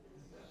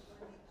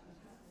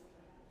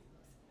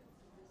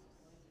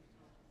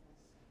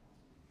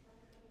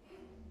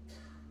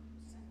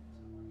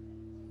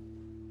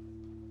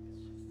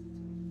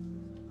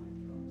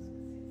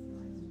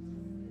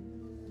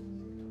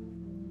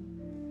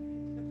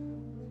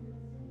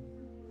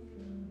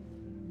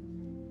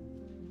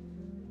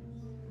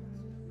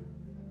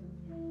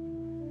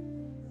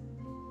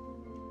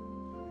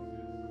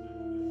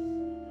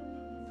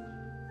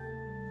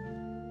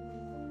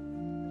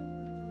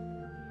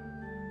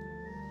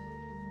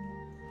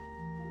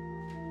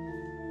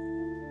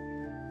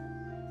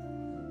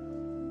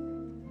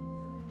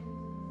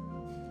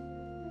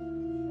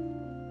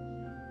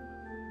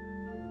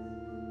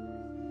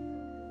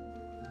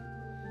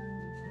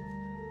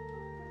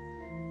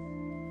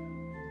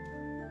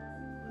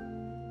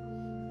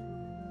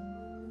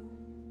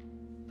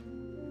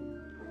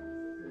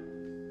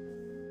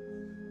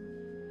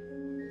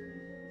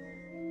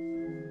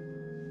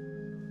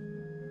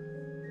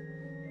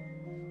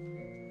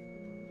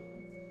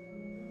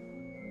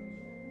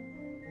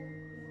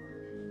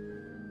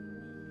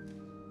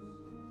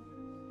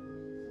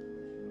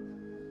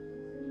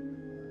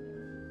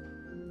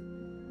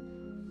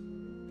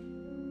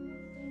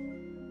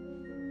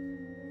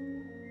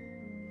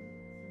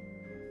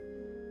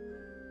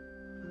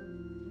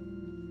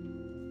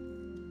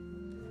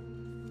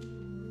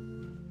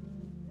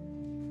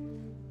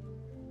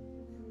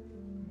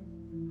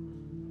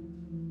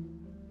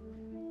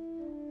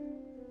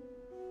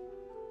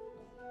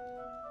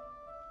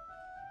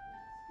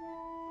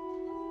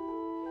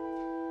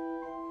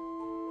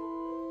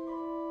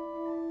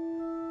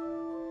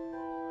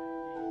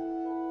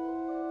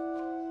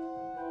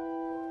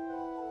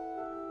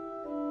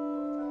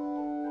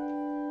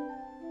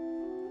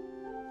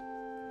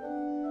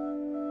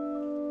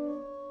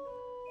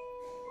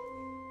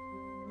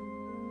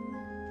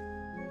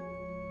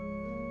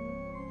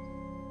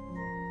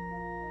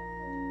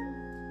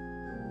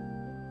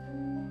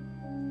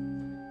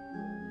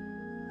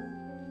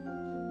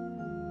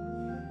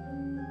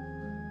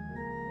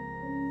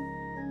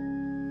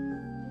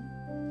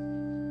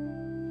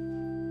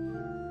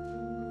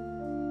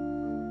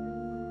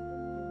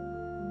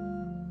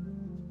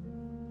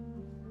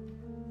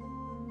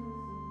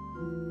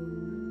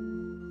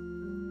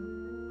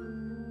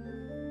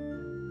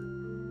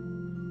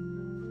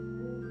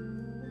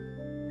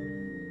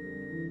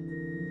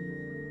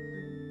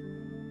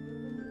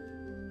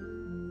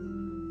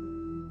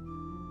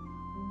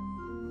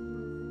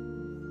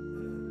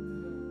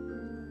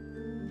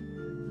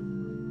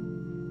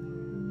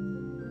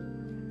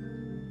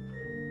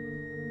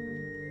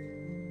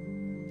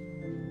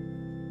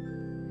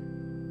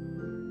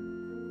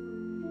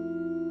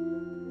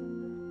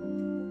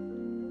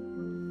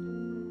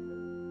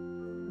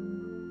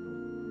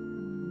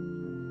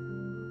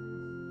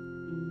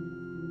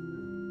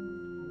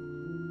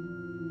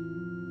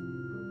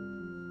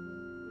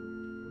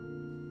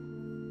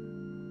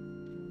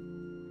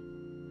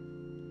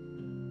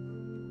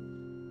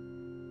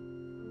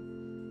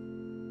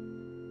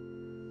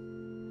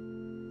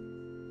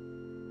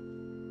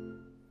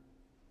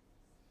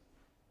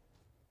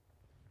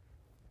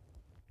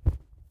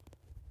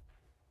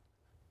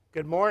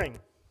Good morning.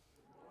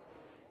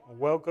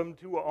 Welcome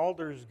to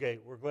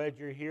Aldersgate. We're glad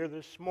you're here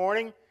this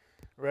morning,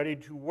 ready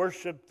to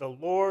worship the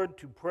Lord,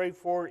 to pray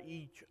for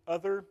each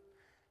other,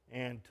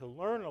 and to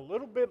learn a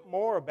little bit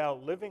more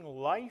about living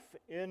life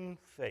in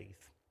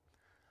faith.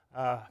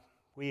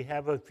 We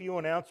have a few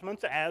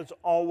announcements. As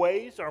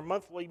always, our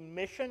monthly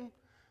mission,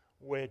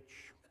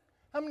 which,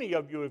 how many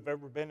of you have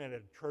ever been in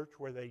a church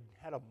where they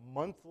had a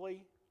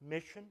monthly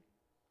mission?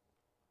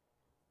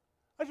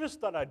 I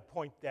just thought I'd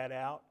point that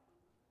out.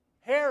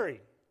 Harry,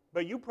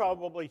 but you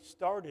probably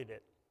started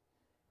it.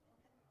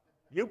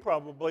 You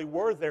probably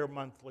were their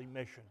monthly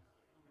mission.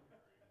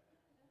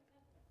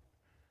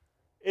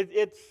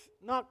 It's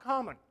not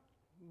common,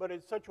 but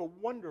it's such a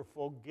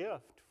wonderful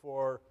gift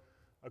for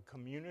a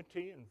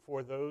community and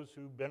for those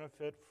who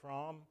benefit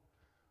from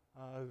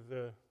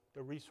the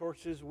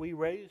resources we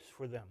raise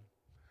for them.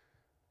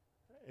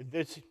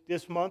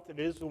 This month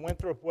it is the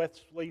Winthrop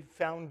Wesley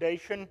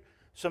Foundation,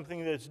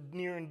 something that's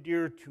near and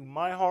dear to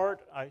my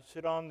heart. I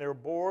sit on their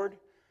board,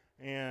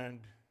 and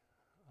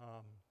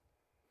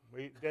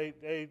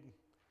they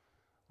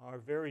are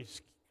very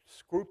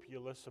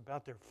scrupulous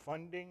about their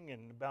funding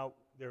and about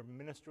their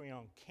ministry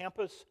on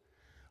campus.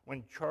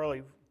 When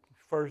Charlie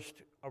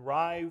first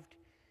arrived,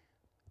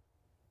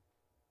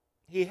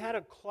 he had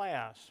a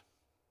class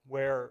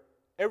where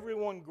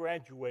everyone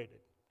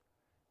graduated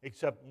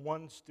except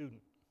one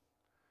student.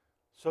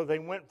 So they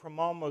went from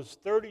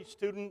almost 30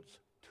 students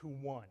to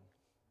one.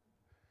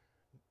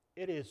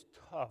 It is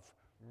tough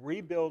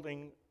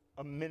rebuilding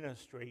a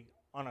ministry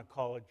on a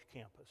college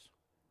campus.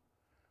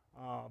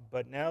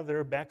 But now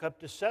they're back up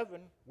to 7,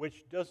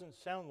 which doesn't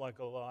sound like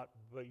a lot,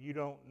 but you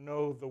don't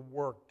know the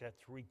work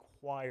that's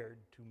required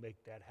to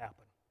make that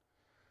happen.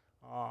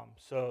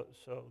 So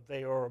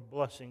they are a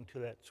blessing to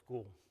that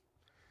school.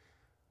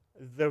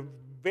 The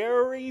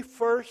very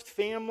first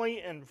Family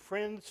and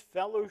Friends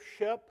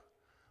Fellowship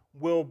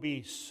will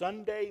be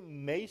Sunday,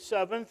 May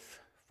 7th,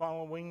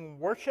 following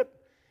worship.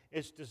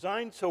 It's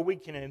designed so we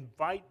can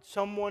invite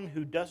someone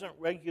who doesn't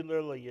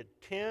regularly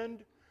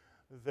attend.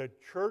 The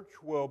church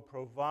will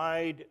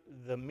provide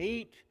the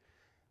meat.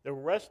 The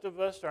rest of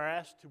us are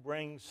asked to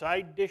bring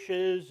side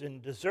dishes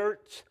and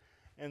desserts,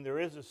 and there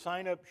is a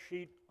sign-up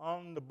sheet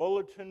on the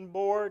bulletin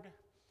board.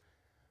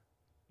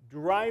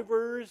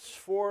 Drivers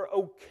for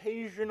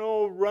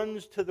occasional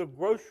runs to the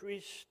grocery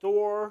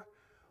store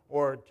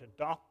or to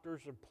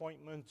doctor's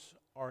appointments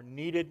are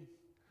needed.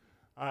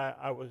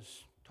 I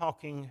was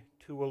talking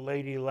to a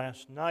lady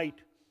last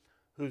night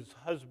whose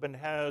husband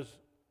has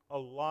a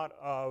lot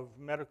of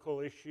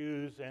medical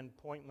issues and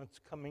appointments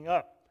coming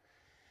up.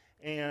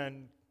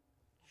 And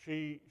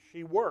she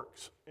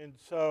works. And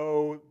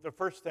so the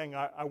first thing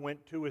I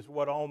went to is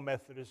what all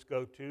Methodists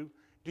go to.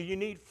 Do you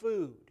need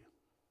food?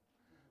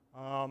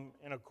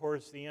 And of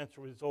course the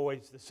answer was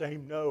always the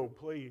same, no,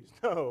 please,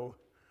 no.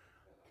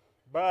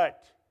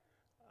 But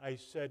I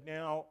said,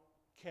 now,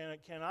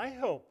 can I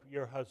help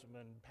your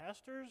husband?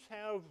 Pastors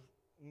have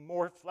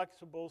more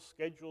flexible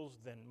schedules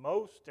than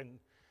most, and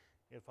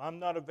if I'm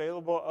not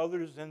available,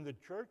 others in the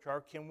church are.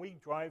 Can we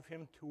drive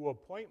him to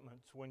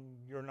appointments when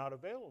you're not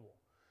available?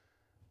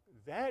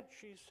 That,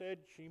 she said,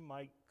 she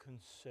might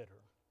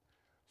consider.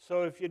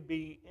 So if you'd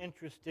be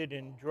interested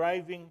in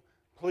driving,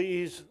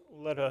 please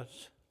let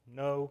us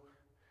know,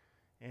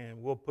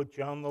 and we'll put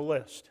you on the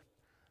list.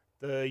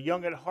 The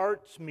Young at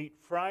Hearts meet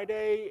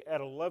Friday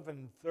at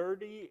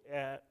 11:30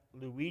 at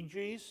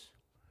Luigi's.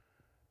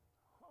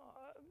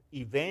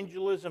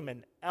 Evangelism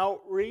and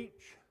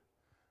outreach,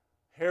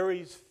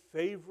 Harry's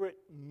favorite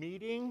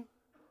meeting,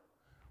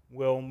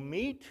 will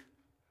meet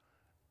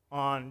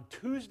on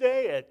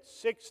Tuesday at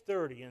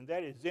 6:30, and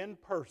that is in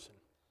person.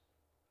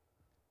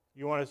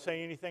 You want to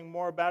say anything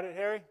more about it,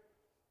 Harry?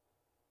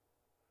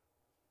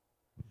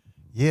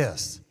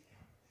 Yes.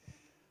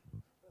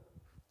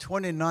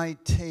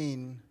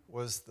 2019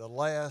 was the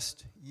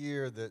last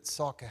year that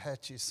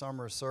Salkehatchie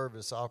Summer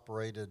Service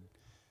operated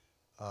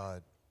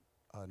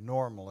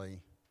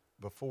normally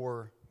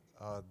before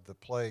the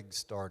plague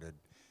started.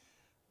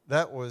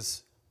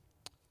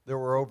 There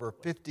were over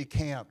 50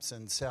 camps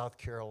in South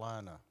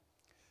Carolina.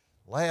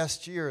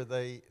 Last year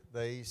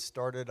they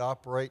started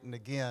operating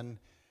again,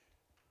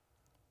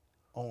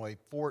 only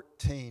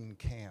 14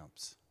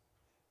 camps.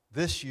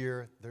 This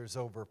year there's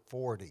over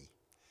 40.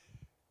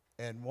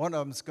 And one of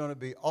them's going to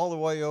be all the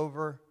way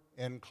over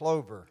in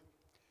Clover.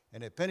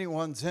 And if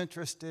anyone's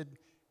interested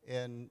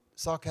in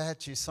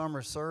Salkehatchie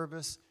Summer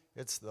Service,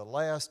 it's the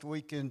last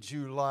week in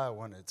July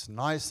when it's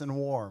nice and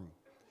warm.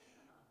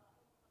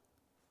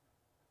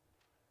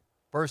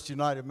 First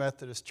United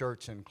Methodist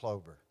Church in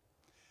Clover.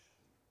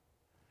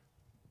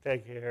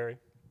 Thank you, Harry.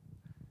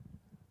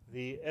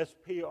 The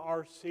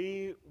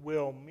SPRC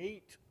will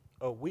meet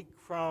a week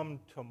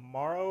from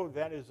tomorrow.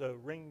 That is a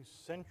Ring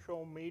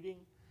Central meeting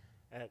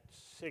at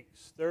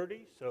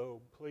 6:30, so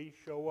please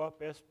show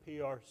up,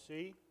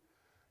 SPRC.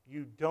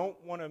 You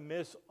don't want to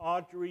miss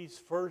Audrey's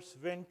first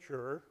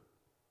venture.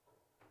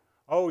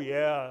 Oh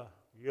yeah,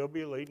 you'll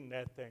be leading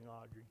that thing,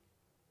 Audrey.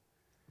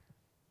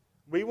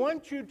 We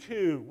want you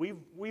to.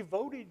 We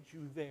voted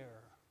you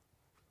there.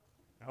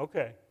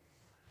 Okay.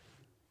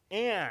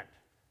 And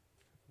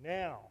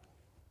now,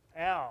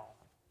 Al.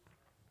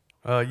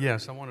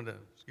 Yes, I wanted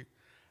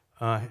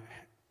to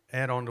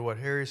add on to what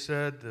Harry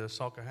said, the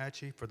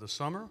Salkehatchie for the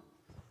summer.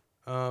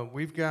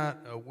 We've got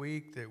a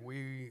week that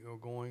we are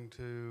going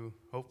to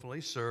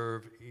hopefully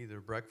serve either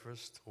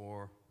breakfast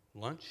or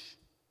lunch.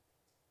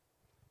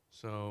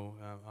 So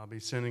I'll be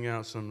sending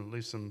out at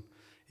least some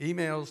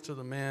emails to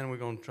the men. We're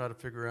going to try to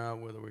figure out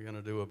whether we're going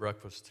to do a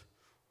breakfast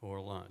or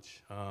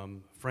lunch.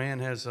 Fran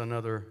has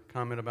another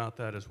comment about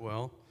that as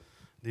well.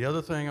 The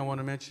other thing I want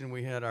to mention,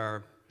 we had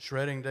our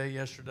shredding day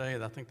yesterday,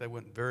 and I think that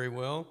went very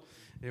well.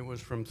 It was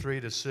from 3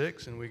 to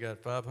 6, and we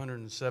got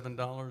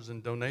 $507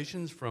 in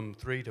donations from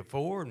 3 to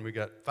 4, and we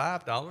got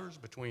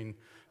 $5 between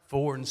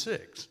 4 and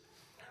 6.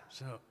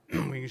 So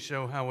we can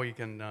show how we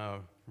can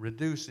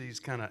reduce these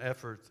kind of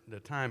efforts, the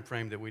time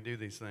frame that we do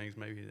these things,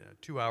 maybe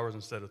 2 hours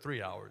instead of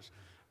 3 hours.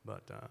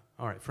 But,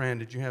 all right, Fran,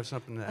 did you have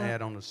something to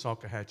add on the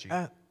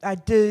Salkehatchie? I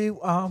do.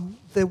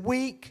 The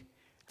week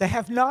they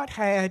have not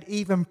had,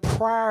 even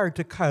prior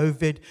to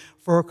COVID,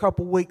 for a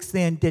couple weeks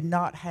then, did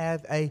not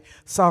have a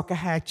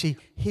Salkehatchie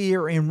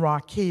here in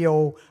Rock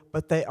Hill,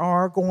 but they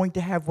are going to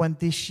have one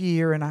this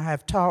year, and I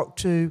have talked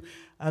to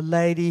a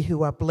lady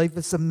who I believe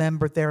is a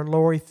member there,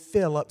 Lori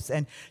Phillips,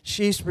 and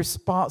she's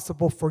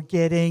responsible for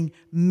getting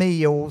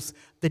meals.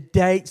 The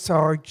dates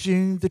are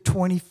June the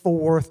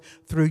 24th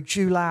through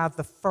July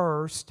the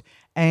 1st,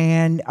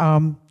 and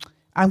I'm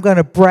going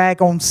to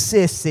brag on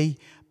Sissy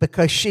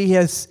because she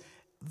has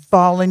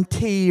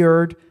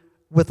volunteered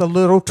with a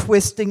little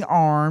twisting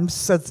arms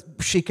so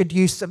she could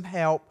use some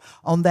help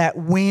on that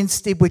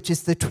Wednesday, which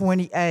is the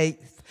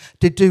 28th,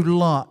 to do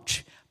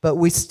lunch. But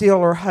we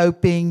still are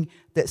hoping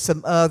that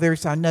some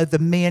others, I know the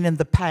men in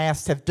the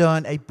past have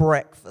done a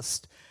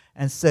breakfast.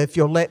 And so if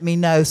you'll let me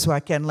know so I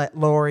can let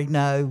Lori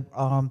know,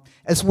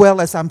 as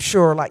well as I'm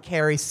sure, like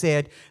Harry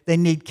said, they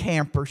need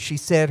campers. She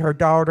said her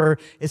daughter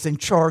is in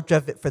charge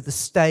of it for the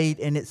state,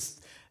 and it's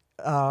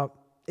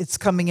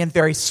coming in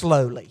very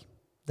slowly,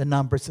 the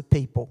numbers of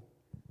people.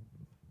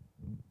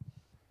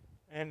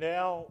 And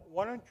Al,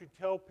 why don't you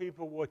tell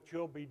people what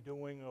you'll be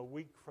doing a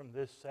week from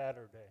this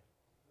Saturday?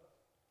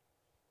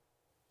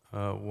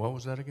 What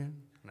was that again?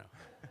 No.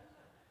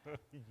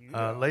 You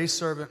Lay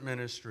Servant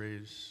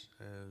Ministries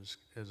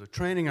is a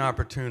training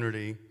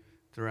opportunity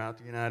throughout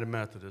the United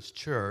Methodist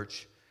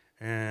Church,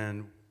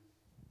 and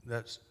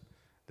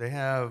they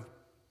have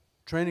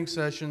training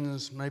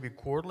sessions maybe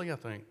quarterly, I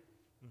think,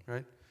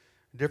 right?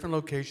 Different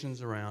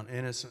locations around,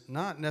 and it's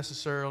not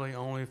necessarily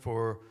only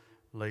for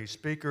lay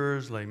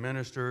speakers, lay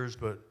ministers,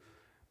 but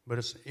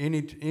it's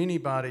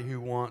anybody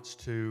who wants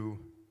to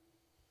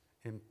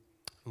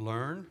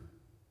learn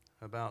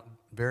about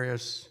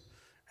various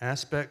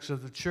aspects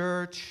of the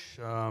church.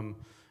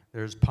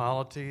 There's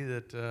polity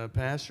that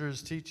pastor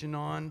is teaching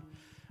on.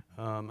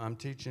 I'm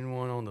teaching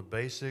one on the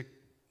basic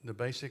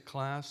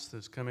class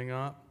that's coming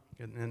up,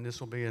 and this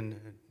will be in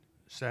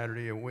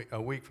Saturday, a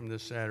week from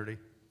this Saturday,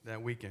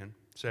 that weekend,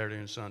 Saturday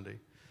and Sunday.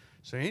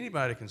 So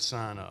anybody can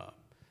sign up,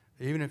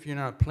 even if you're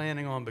not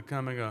planning on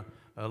becoming a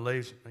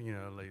lay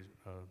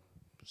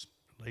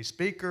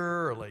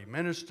speaker or lay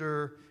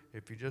minister.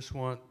 If you just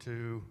want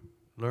to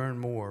learn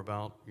more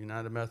about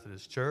United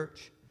Methodist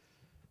Church,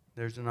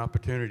 there's an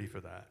opportunity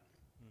for that.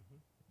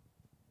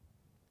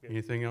 Good.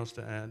 Anything else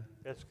to add?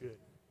 That's good.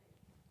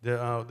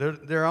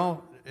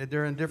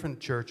 They're in different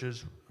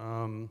churches.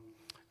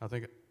 I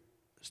think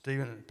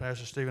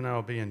Pastor Stephen and I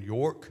will be in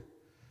York,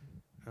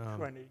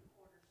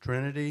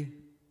 Trinity,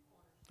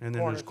 and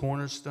then there's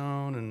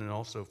Cornerstone, and then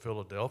also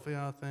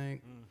Philadelphia, I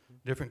think.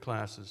 Different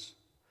classes,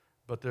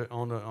 but they're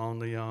on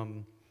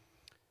the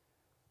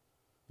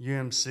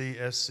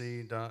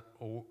umcsc.org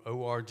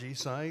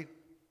site,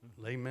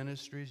 lay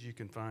ministries. You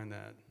can find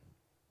that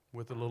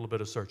with a little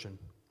bit of searching.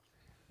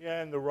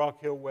 Yeah, and the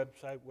Rock Hill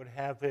website would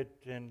have it,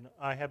 and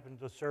I happen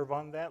to serve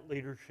on that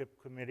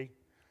leadership committee.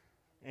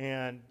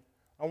 And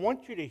I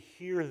want you to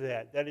hear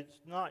that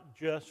it's not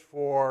just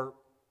for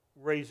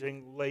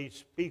raising lay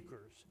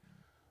speakers.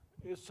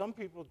 Some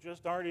people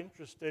just aren't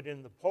interested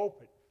in the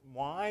pulpit.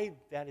 Why?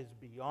 That is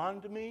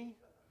beyond me.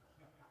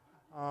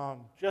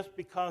 Just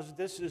because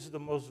this is the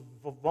most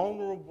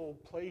vulnerable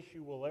place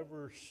you will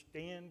ever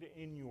stand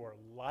in your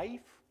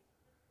life.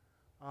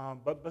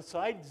 But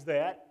besides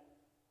that,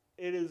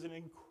 it is an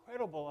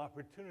incredible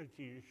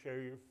opportunity to share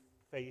your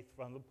faith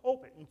from the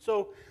pulpit. And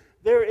so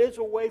there is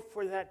a way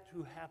for that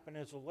to happen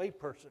as a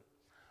layperson.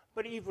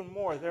 But even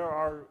more, there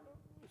are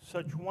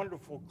such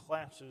wonderful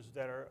classes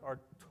that are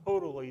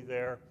totally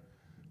there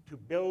to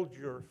build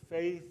your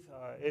faith.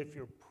 If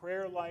your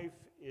prayer life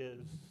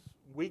is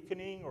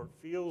weakening or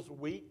feels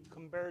weak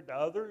compared to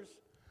others,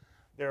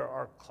 there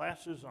are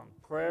classes on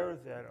prayer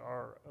that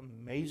are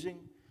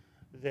amazing.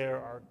 There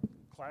are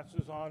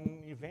classes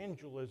on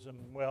evangelism.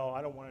 Well,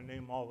 I don't want to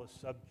name all the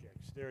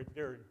subjects. There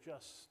are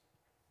just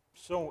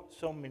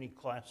so many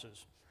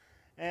classes.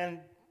 And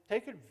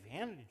take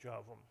advantage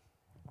of them.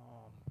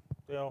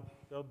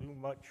 They'll do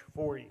much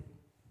for you.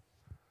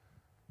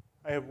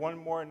 I have one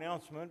more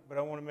announcement, but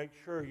I want to make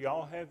sure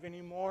y'all have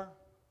any more.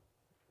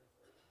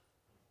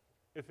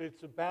 If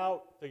it's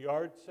about the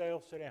yard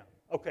sale, sit down.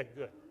 Okay,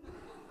 good.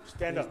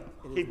 Stand up.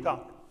 It is Keep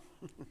talking.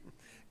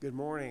 Good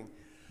morning.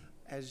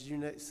 As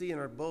you see in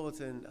our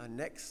bulletin,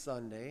 next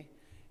Sunday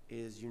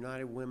is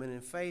United Women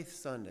in Faith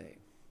Sunday.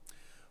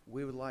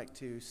 We would like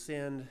to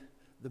send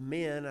the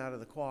men out of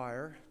the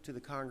choir to the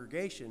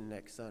congregation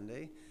next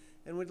Sunday,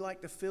 and we'd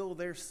like to fill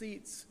their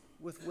seats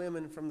with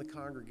women from the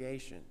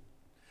congregation.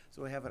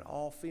 So we have an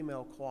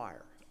all-female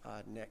choir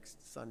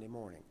next Sunday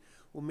morning.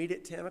 We'll meet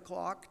at 10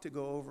 o'clock to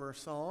go over a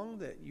song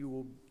that you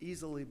will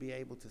easily be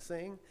able to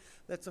sing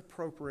that's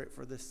appropriate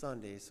for this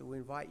Sunday. So we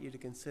invite you to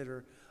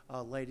consider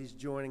ladies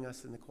joining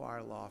us in the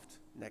choir loft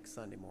next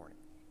Sunday morning.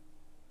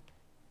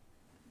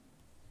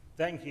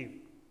 Thank you.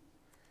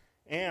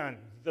 And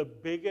the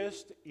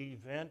biggest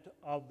event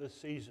of the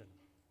season.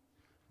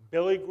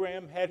 Billy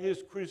Graham had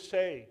his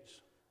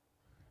crusades.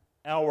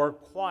 Our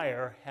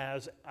choir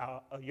has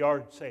a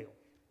yard sale.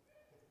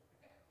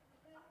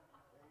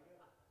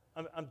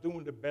 I'm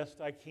doing the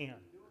best I can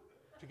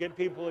to get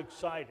people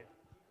excited.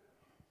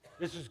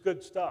 This is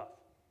good stuff.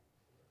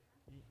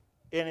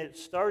 And it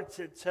starts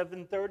at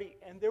 7:30,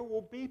 and there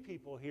will be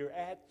people here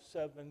at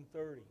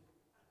 7:30.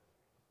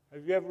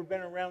 Have you ever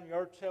been around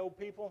yard sale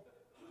people?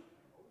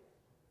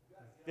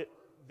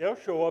 They'll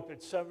show up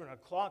at 7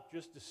 o'clock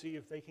just to see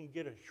if they can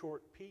get a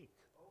short peek.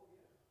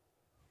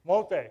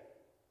 Won't they?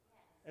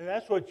 And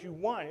that's what you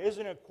want,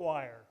 isn't it,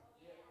 choir?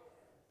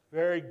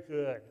 Very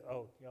good.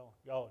 Oh,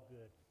 y'all are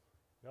good.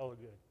 Y'all are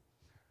good.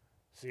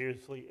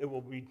 Seriously, it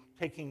will be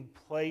taking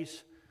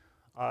place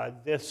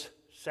this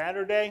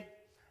Saturday,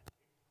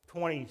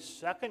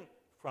 22nd,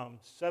 from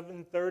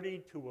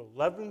 7:30 to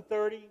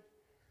 11:30.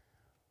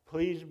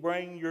 Please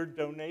bring your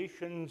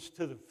donations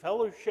to the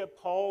fellowship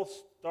hall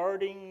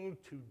starting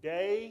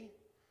today.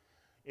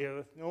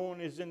 If no one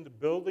is in the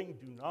building,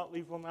 do not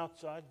leave them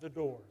outside the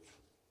doors.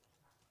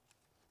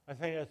 I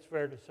think that's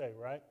fair to say,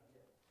 right?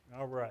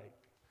 All right.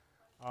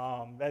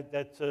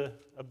 That's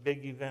a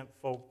big event,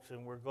 folks,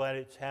 and we're glad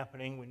it's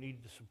happening. We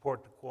need to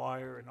support the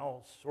choir in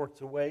all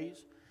sorts of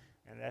ways,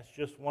 and that's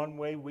just one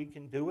way we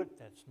can do it.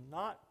 That's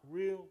not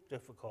real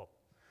difficult.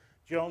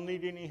 Do y'all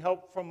need any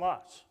help from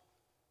us?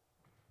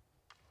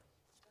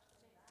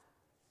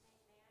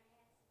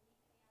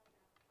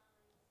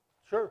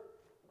 Sure.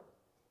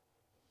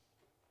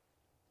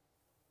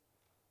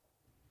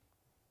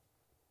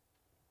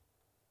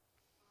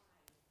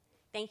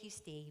 Thank you,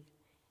 Steve.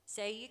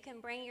 So you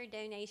can bring your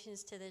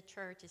donations to the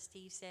church, as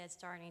Steve said,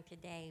 starting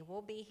today.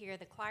 We'll be here.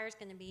 The choir's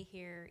going to be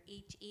here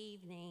each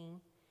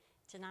evening,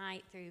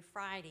 tonight through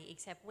Friday,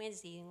 except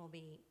Wednesday we'll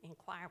be in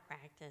choir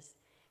practice.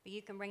 But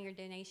you can bring your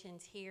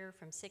donations here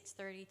from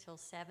 6:30 till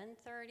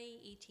 7:30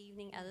 each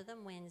evening, other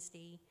than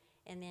Wednesday,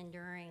 and then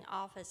during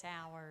office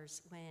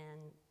hours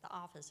when the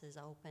office is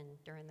open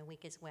during the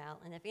week as well.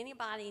 And if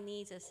anybody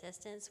needs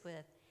assistance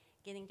with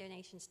getting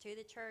donations to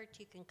the church,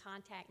 you can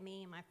contact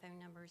me, and my phone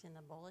number's in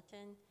the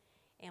bulletin,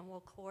 and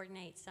we'll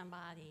coordinate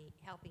somebody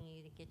helping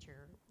you to get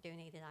your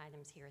donated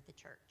items here at the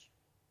church.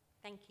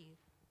 Thank you.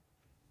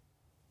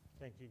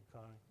 Thank you,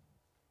 Connie.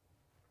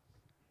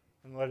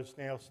 And let us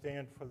now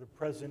stand for the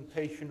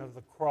presentation of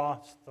the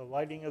cross, the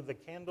lighting of the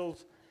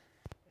candles,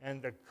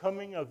 and the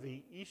coming of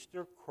the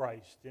Easter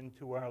Christ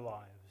into our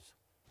lives.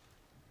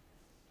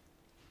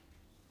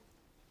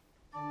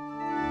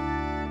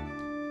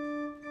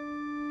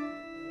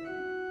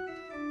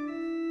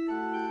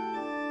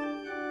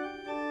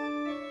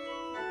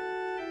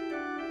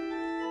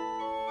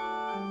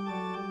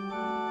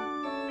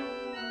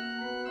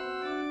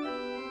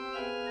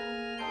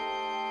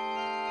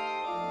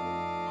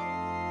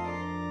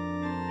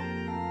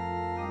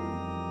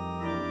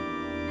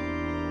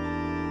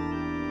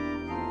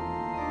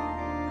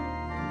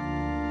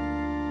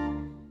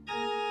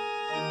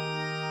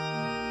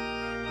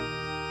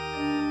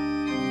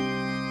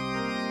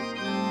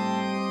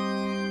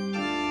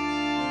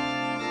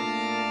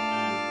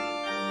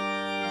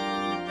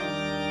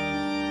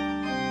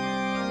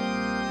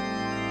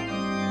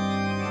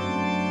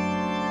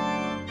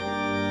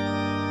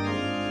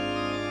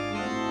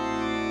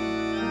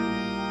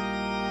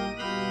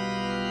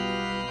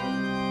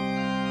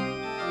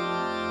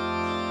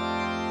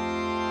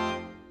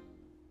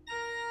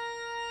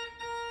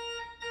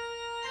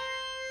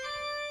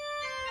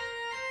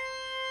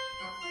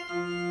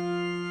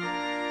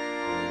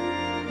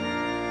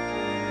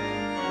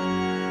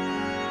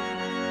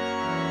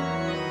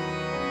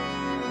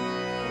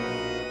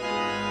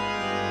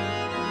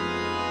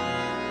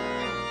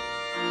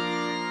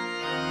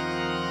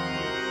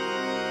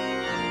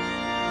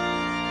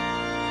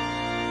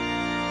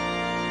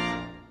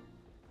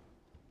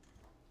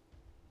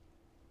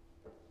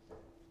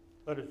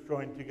 Let us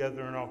join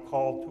together in our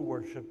call to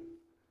worship.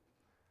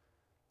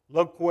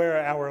 Look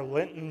where our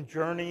Lenten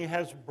journey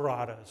has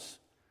brought us.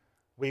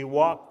 We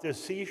walked the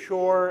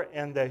seashore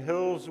and the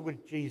hills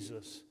with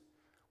Jesus.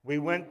 We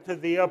went to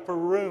the upper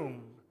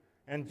room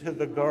and to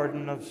the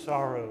Garden of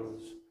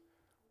Sorrows.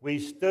 We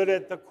stood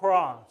at the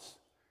cross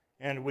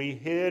and we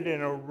hid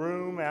in a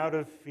room out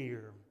of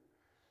fear.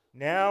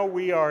 Now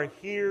we are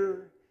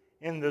here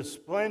in the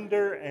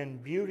splendor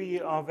and beauty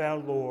of our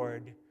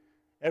Lord.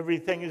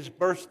 Everything is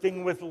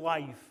bursting with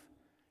life.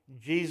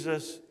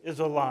 Jesus is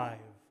alive.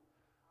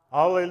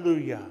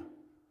 Alleluia.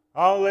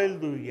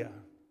 Alleluia.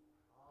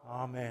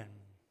 Amen.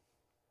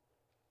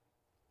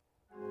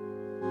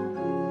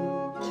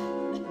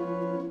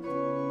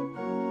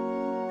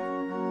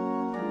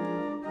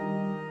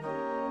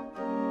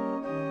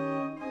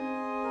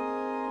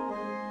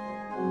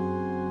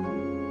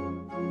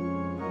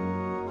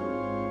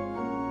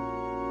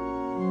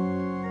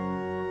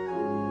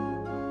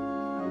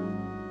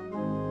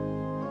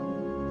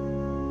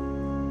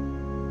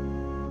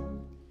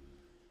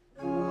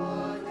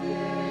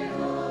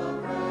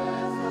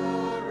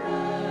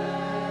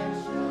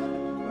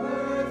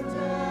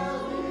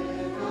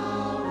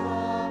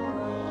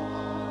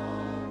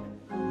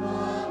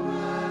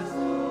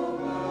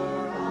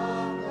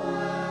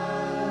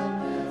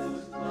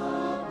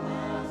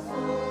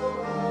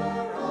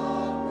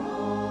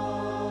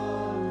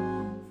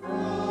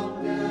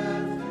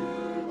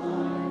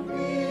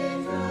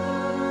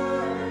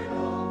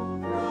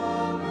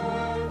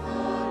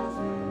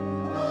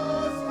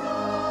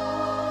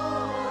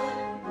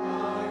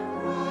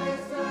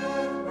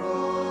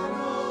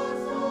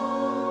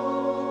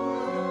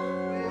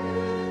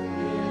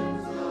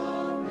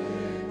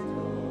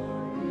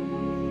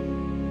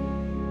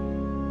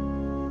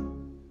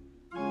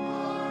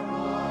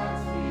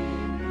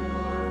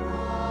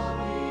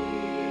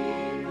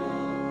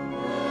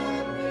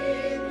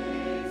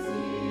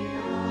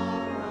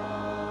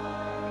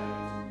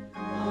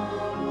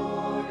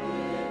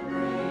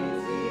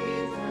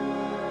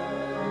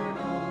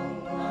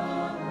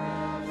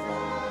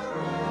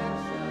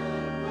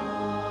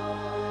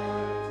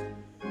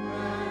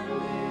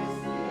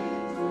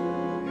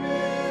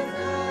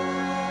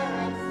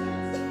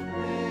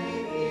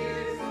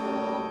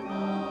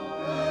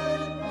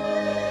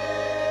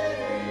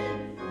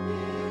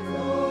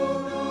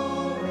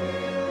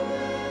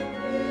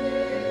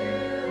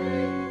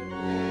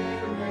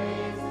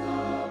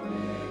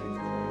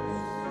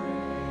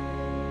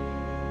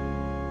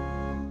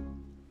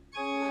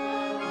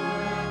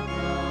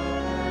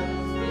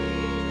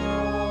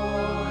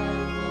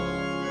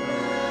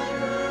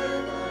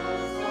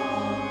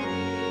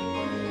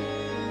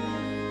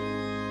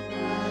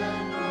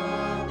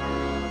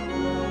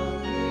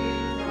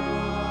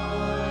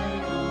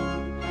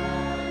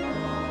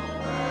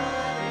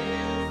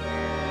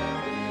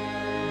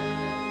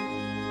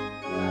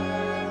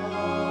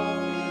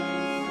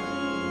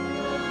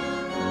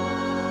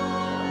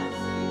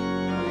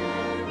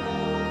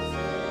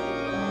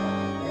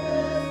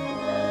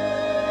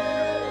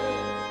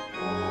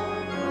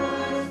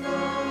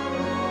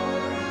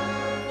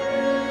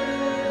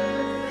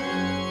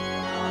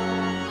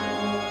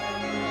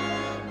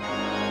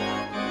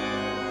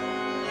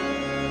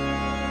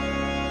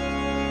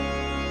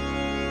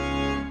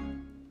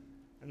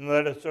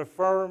 Let us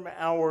affirm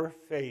our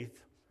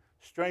faith,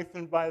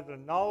 strengthened by the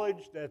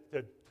knowledge that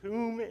the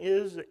tomb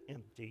is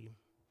empty.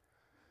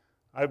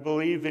 I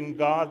believe in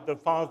God the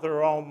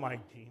Father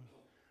Almighty,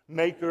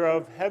 maker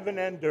of heaven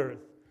and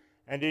earth,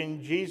 and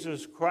in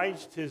Jesus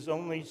Christ, his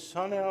only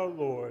Son, our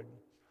Lord,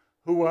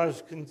 who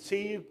was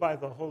conceived by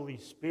the Holy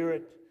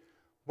Spirit,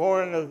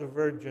 born of the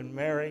Virgin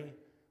Mary,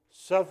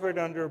 suffered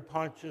under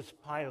Pontius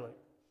Pilate,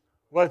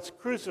 was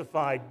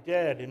crucified,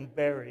 dead, and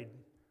buried.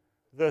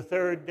 The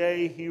third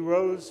day he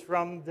rose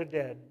from the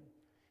dead.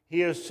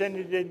 He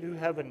ascended into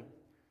heaven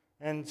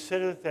and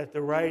sitteth at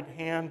the right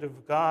hand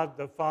of God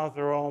the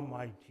Father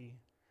Almighty.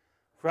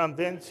 From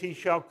thence he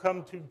shall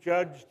come to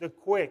judge the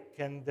quick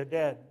and the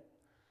dead.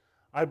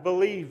 I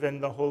believe in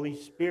the Holy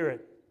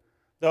Spirit,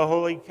 the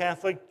Holy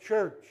Catholic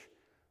Church,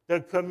 the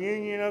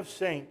communion of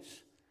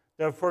saints,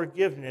 the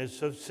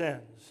forgiveness of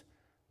sins,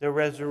 the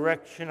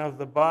resurrection of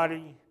the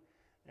body,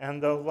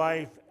 and the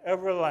life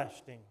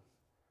everlasting.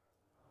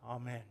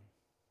 Amen.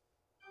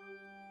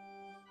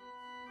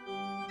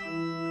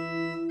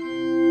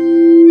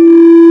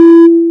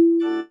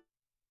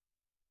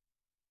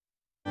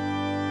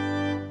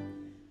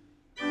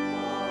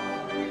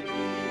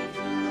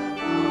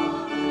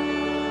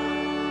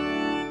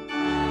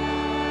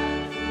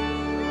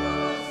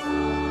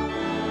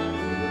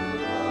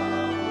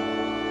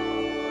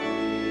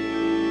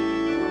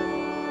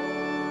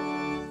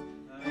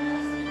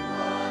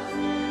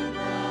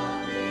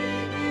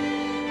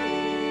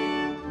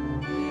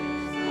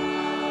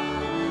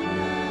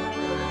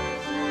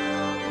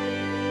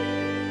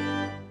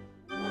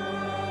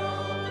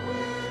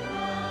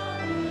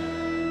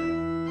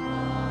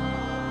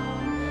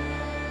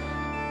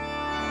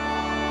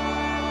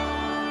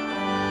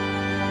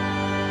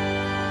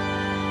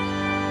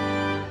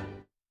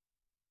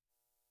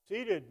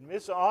 Seated,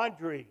 Miss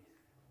Audrey.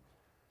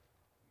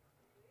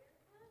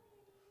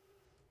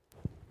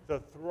 The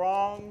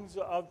throngs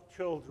of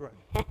children.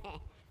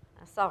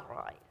 That's all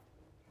right.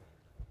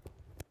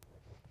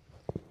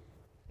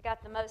 I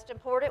got the most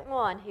important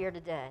one here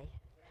today.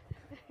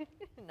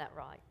 Isn't that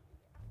right?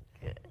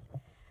 Good.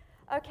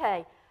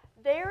 Okay,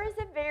 there is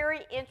a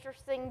very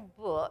interesting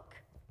book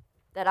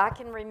that I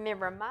can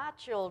remember my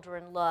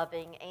children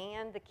loving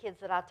and the kids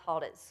that I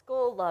taught at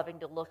school loving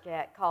to look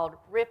at, called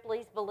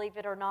Ripley's Believe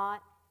It or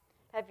Not.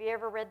 Have you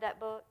ever read that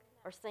book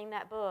or seen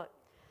that book?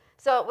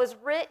 So it was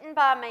written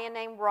by a man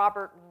named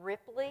Robert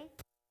Ripley,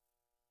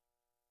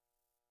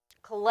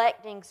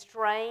 collecting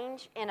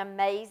strange and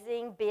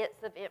amazing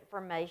bits of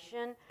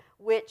information,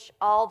 which,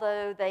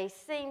 although they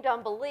seemed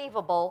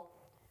unbelievable,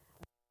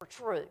 were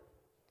true.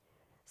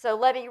 So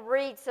let me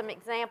read some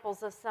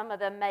examples of some of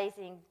the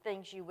amazing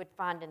things you would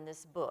find in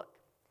this book.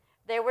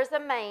 There was a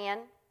man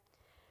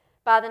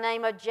by the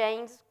name of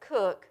James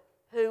Cook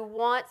who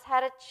once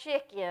had a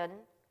chicken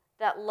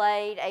that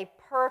laid a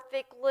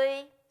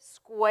perfectly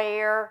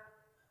square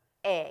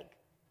egg.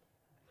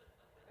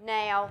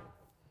 Now,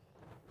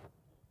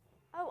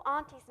 oh,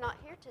 Auntie's not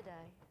here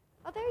today.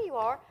 Oh, there you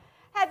are.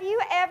 Have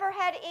you ever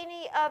had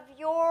any of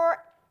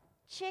your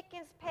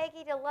chickens,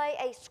 Peggy, to lay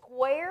a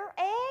square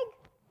egg?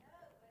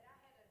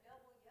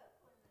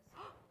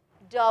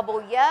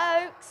 Double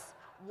yolks,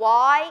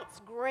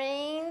 whites,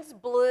 greens,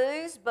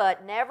 blues,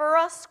 but never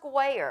a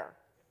square.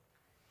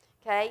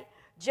 Okay?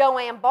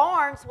 Joanne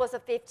Barnes was a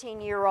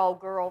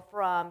 15-year-old girl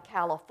from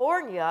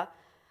California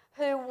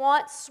who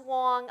once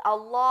swung a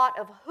lot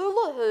of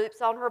hula hoops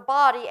on her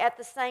body at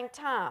the same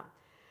time.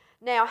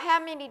 Now,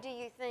 how many do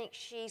you think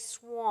she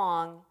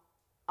swung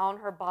on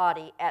her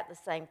body at the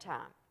same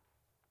time?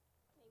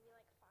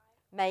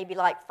 Maybe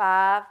like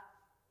 5.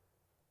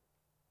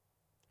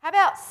 How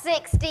about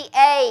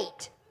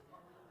 68?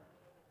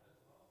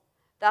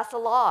 That's a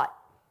lot,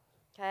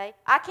 okay?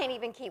 I can't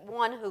even keep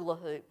one hula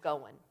hoop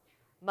going,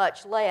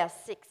 much less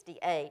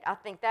 68. I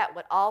think that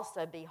would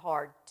also be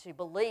hard to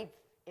believe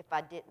if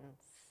I didn't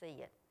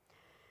see it.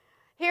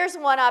 Here's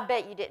one I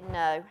bet you didn't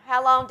know.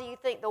 How long do you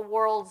think the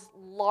world's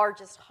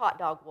largest hot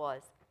dog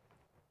was?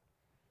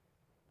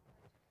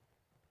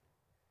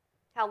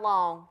 How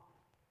long?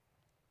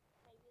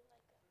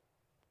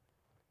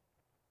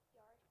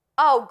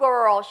 Oh,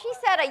 girl, she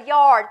said a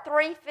yard,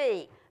 3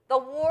 feet. The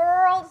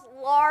world's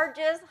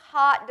largest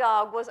hot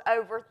dog was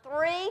over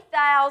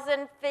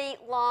 3,000 feet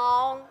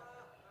long.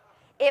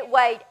 It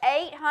weighed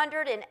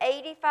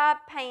 885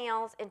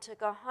 pounds and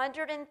took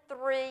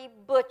 103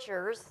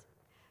 butchers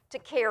to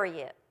carry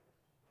it.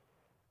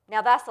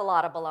 Now, that's a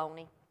lot of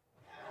baloney.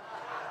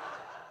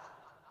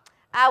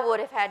 I would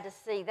have had to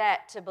see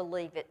that to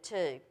believe it,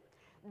 too.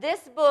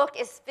 This book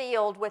is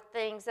filled with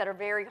things that are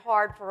very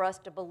hard for us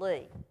to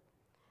believe.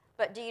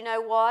 But do you know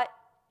what?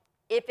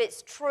 If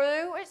it's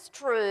true,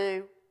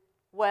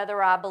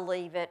 whether I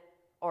believe it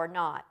or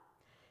not.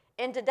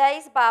 In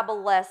today's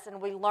Bible lesson,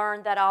 we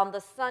learned that on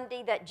the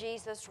Sunday that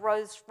Jesus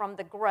rose from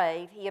the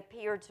grave, he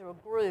appeared to a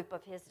group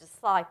of his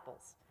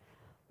disciples.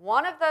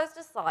 One of those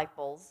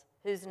disciples,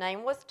 whose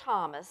name was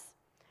Thomas,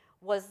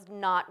 was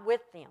not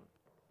with them.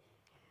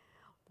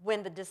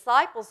 When the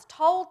disciples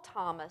told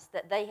Thomas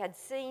that they had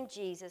seen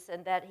Jesus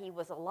and that he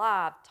was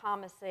alive,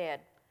 Thomas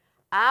said,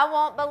 "I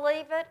won't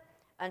believe it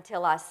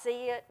until I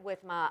see it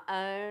with my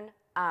own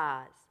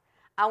eyes.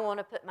 I want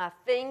to put my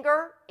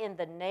finger in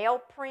the nail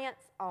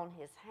prints on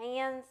his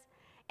hands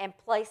and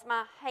place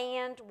my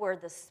hand where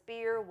the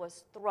spear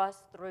was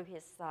thrust through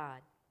his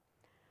side."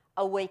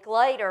 A week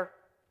later,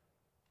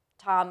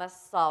 Thomas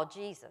saw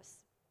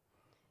Jesus.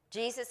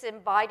 Jesus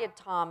invited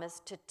Thomas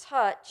to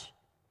touch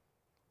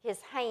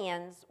his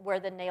hands where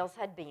the nails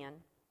had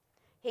been.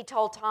 He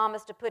told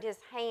Thomas to put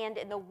his hand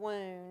in the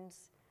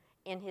wounds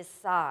in his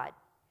side.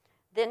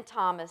 Then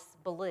Thomas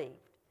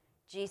believed.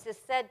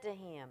 Jesus said to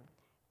him,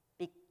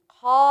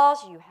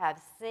 "Because you have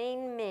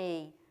seen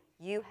me,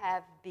 you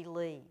have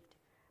believed.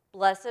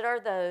 Blessed are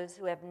those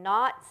who have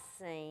not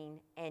seen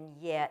and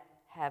yet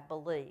have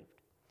believed."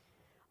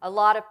 A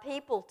lot of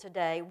people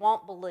today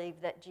won't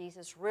believe that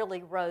Jesus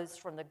really rose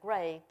from the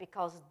grave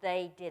because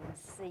they didn't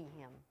see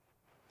him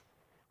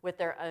with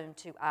their own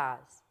 2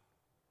 eyes.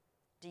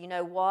 Do you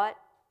know what?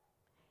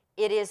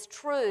 It is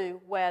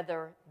true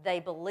whether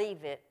they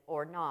believe it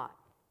or not.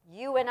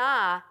 You and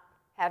I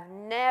have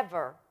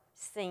never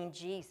seen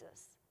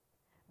Jesus,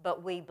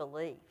 but we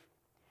believe.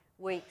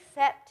 We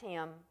accept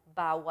him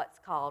by what's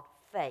called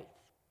faith.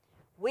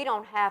 We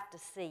don't have to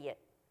see it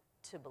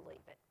to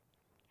believe it.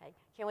 Okay?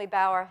 Can we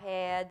bow our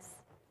heads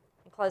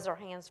and close our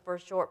hands for a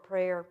short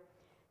prayer?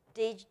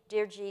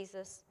 Dear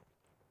Jesus,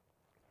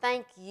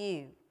 thank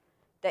you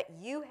that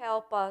you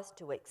help us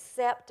to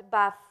accept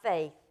by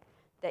faith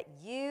that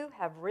you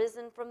have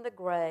risen from the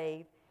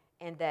grave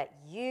and that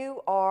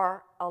you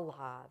are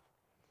alive.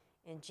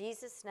 In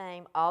Jesus'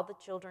 name, all the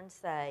children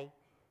say,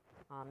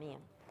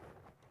 Amen.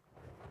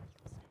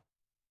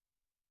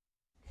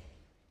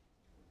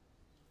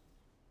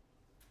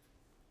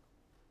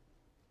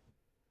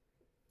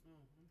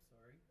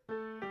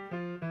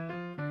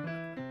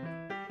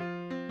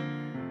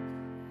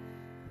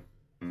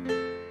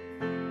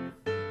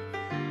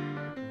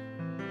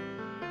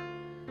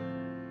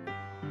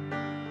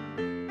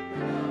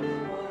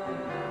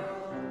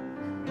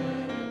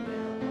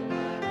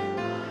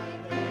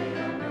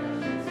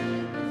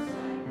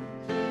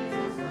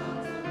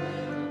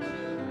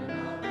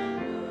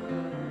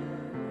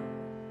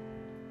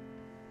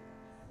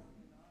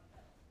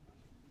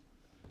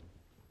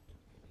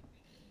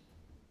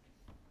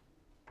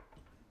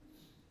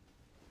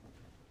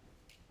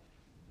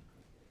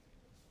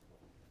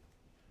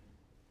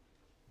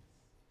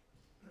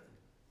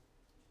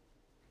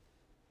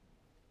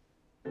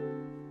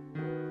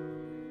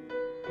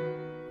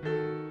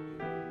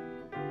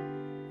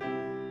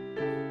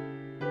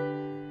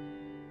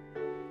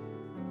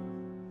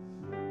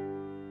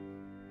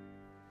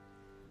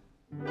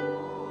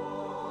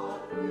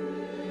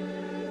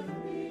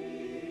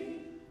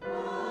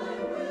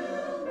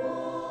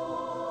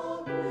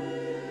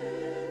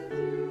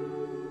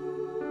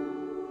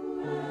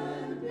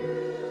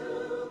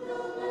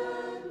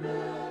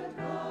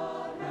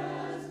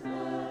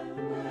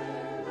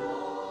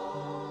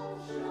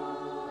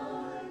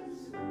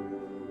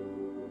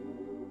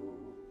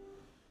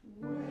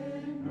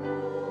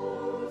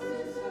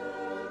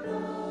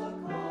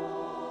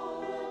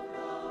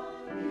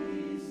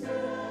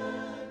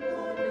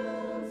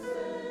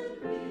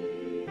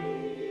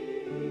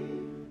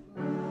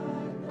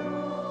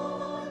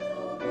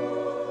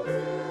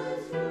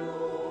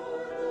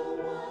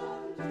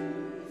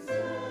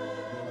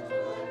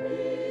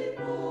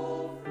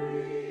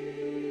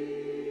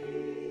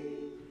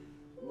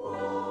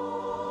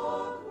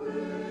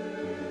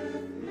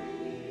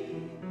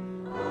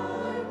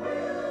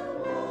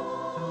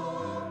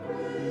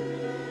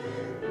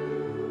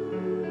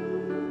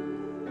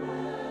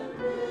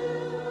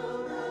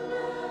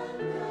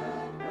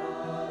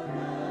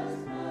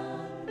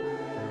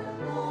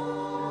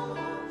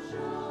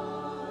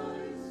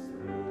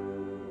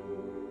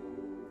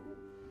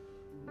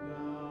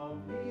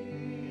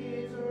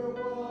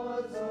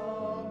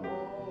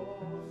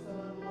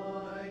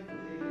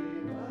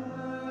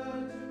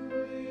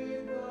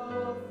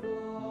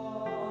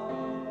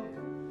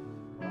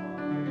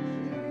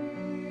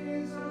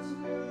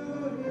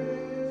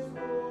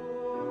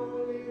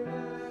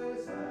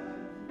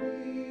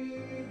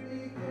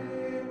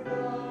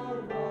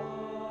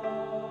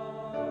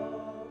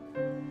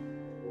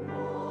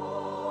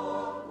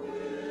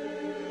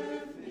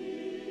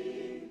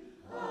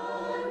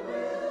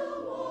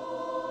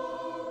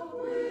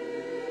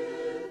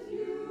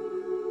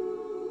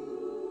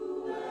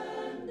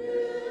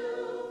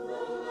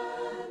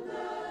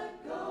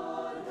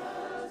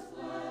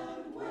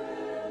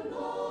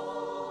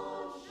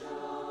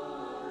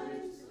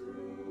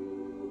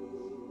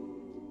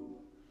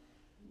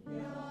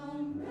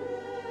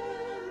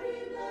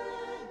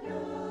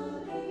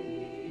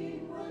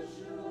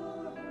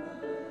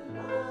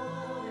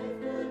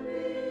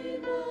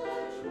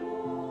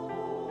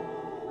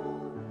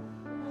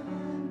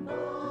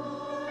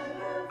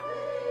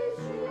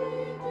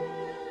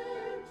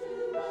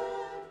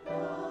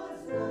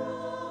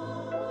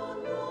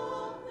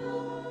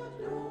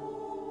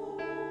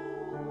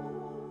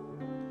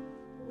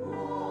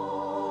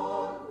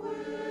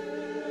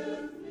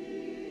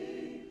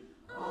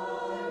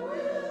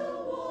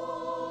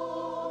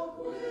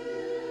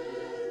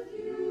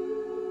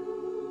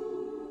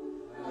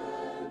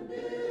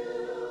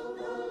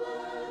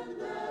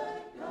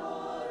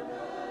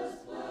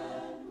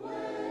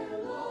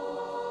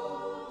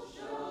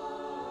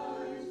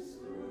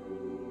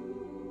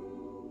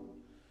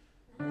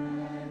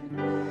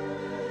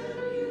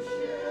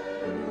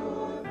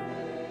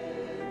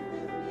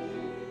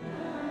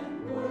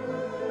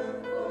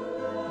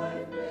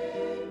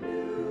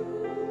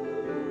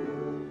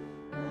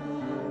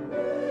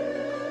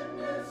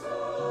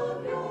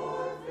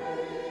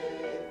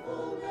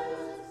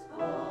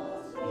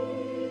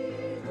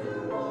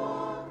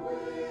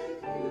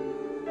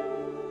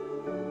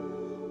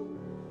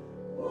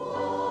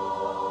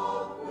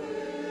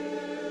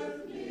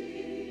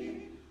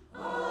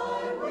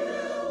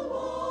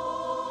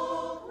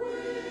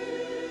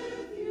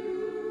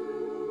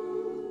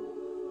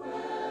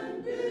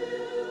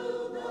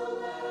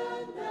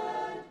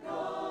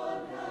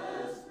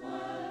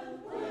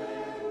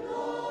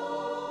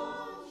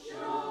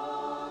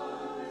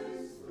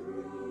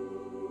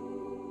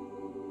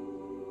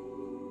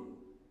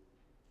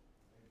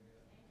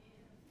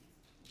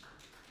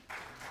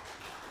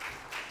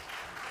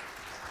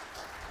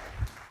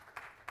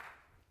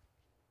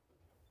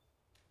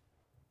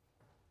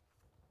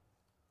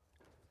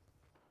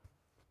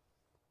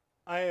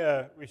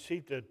 I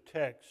received a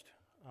text.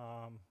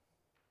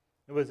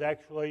 It was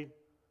actually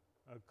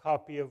a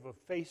copy of a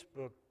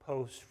Facebook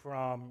post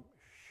from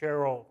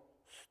Cheryl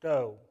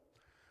Stowe.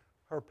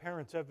 Her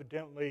parents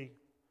evidently,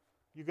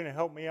 you going to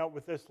help me out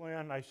with this,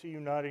 Lynn? I see you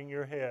nodding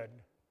your head.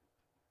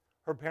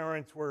 Her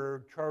parents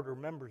were charter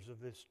members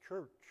of this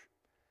church.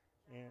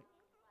 And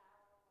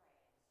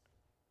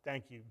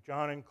thank you,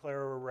 John and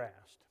Clara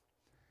Rast.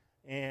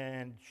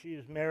 And she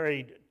is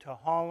married to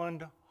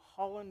Holland.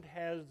 Holland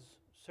has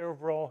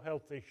several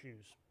health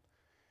issues.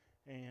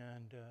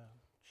 And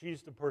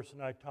she's the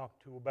person I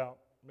talked to about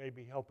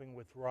maybe helping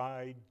with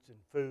rides and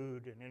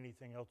food and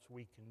anything else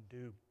we can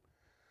do.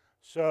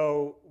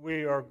 So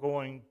we are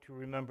going to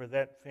remember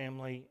that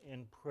family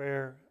in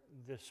prayer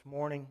this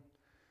morning.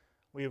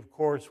 We, of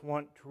course,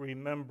 want to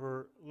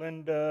remember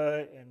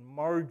Linda and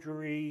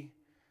Marjorie.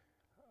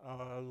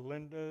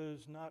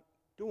 Linda's not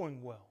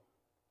doing well,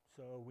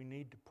 so we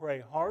need to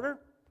pray harder.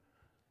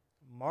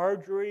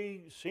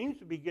 Marjorie seems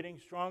to be getting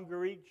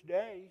stronger each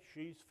day.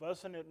 She's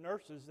fussing at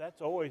nurses.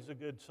 That's always a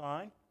good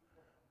sign.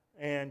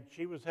 And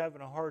she was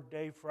having a hard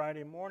day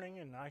Friday morning,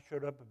 and I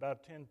showed up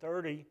about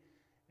 10:30,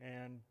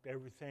 and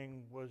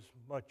everything was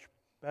much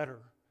better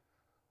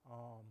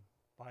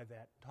by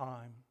that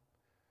time.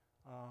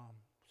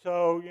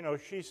 So,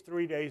 she's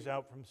 3 days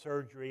out from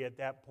surgery at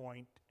that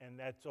point, and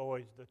that's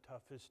always the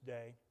toughest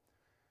day.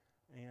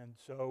 And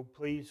so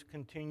please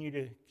continue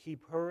to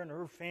keep her and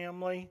her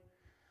family.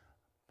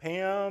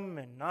 Pam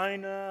and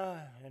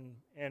Nina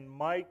and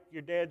Mike,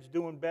 your dad's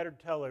doing better.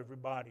 Tell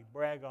everybody.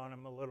 Brag on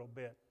him a little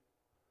bit.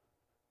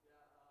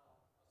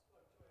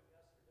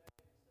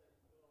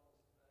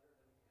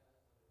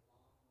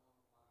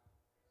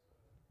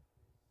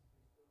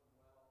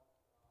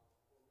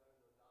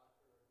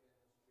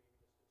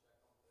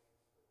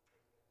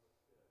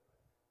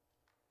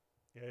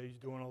 Yeah, he's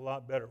doing a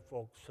lot better,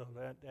 folks, so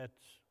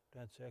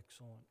that's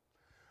excellent.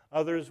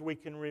 Others we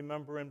can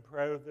remember in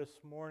prayer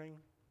this morning.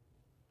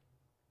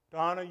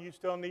 Donna, you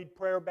still need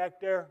prayer back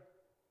there?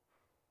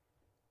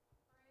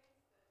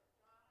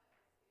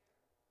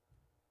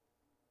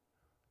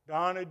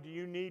 Donna, do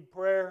you need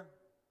prayer?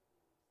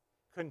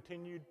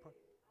 Continued prayer?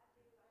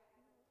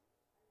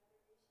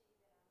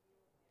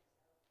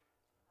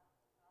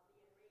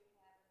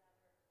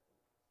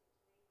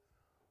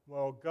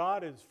 Well,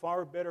 God is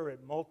far better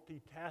at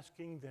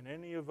multitasking than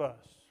any of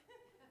us.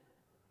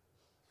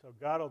 So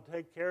God will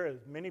take care of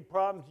as many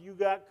problems you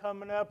got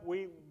coming up.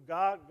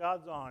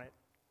 God's on it.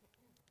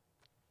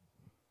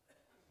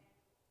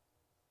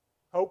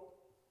 Hope?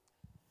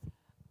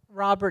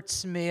 Robert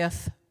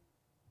Smith.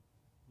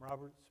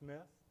 Robert Smith.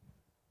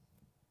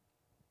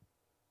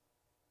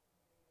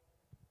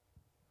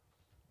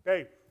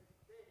 Dave.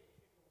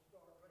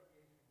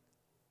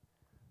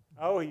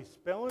 Oh, he's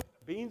spilling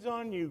beans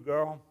on you,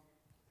 girl.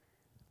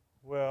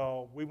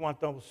 Well, we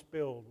want those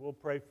spilled. We'll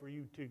pray for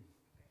you too.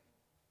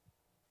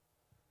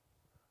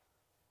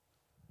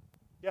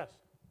 Yes?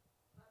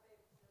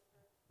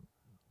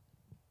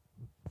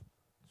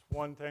 It's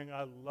one thing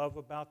I love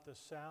about the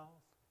South.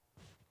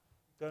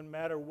 Doesn't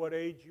matter what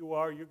age you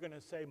are, you're going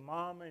to say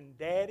Mom and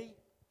Daddy,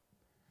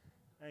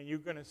 and you're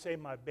going to say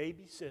my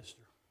baby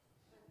sister.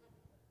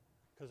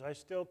 Because I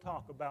still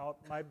talk about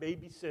my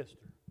baby sister.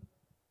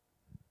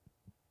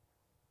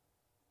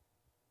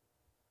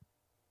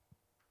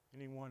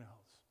 Anyone else?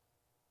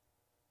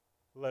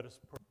 Let us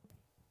pray.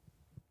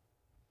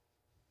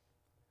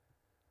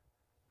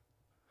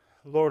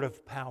 Lord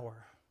of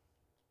power,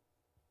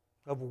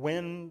 of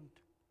wind,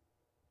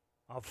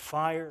 of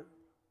fire,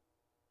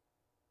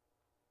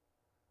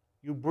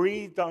 you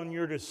breathed on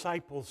your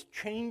disciples,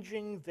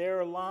 changing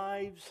their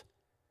lives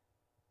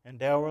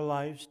and our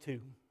lives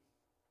too.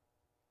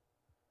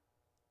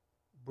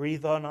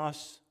 Breathe on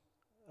us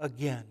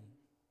again.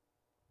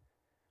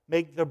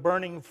 Make the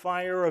burning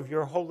fire of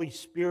your Holy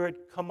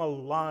Spirit come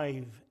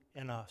alive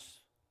in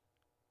us.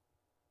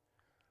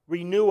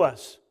 Renew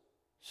us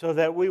so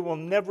that we will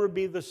never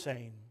be the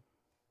same.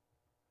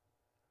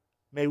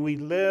 May we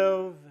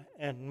live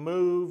and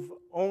move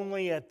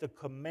only at the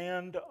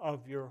command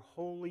of your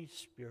Holy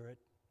Spirit.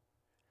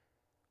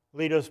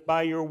 Lead us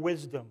by your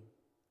wisdom,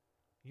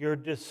 your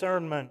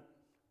discernment,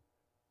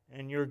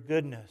 and your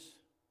goodness.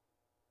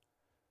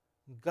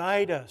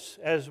 Guide us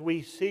as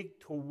we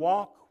seek to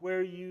walk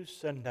where you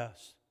send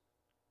us,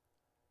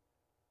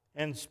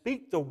 and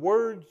speak the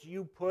words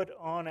you put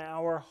on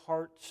our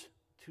hearts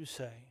to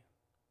say.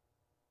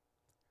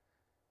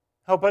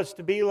 Help us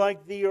to be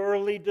like the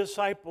early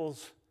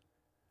disciples,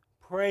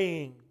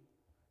 praying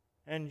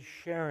and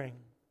sharing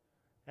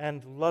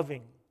and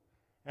loving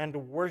and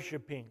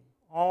worshiping,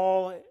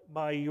 all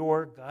by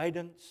your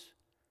guidance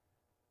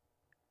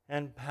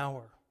and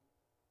power.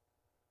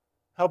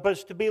 Help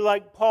us to be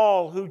like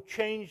Paul, who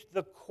changed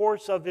the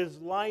course of his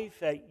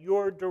life at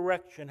your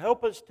direction.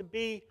 Help us to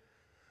be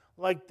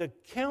like the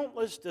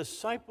countless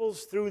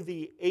disciples through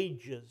the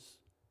ages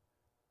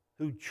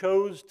who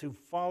chose to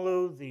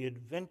follow the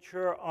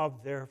adventure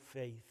of their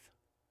faith.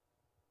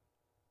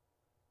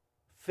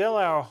 Fill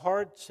our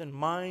hearts and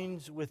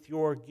minds with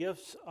your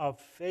gifts of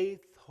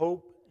faith,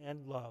 hope,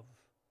 and love.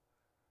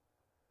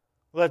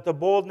 Let the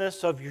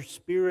boldness of your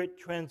Spirit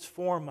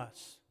transform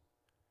us.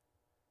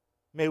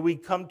 May we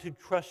come to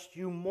trust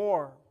you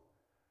more,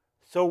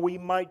 so we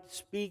might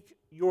speak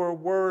your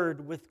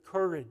word with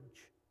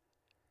courage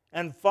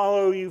and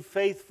follow you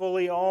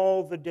faithfully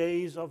all the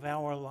days of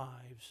our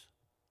lives.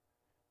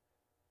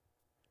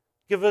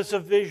 Give us a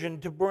vision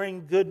to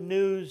bring good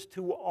news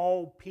to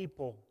all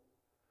people,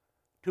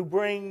 to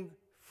bring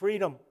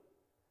freedom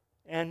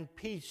and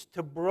peace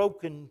to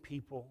broken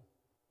people.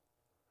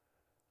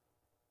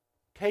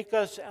 Take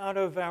us out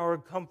of our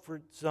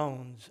comfort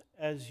zones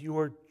as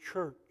your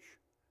church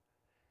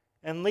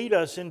and lead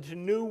us into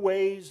new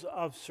ways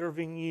of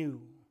serving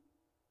you.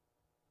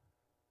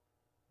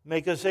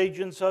 Make us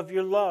agents of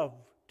your love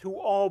to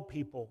all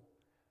people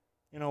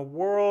in a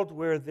world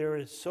where there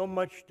is so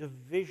much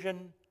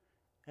division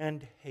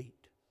and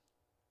hate.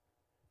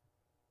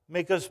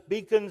 Make us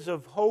beacons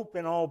of hope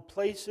in all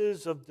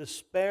places of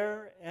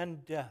despair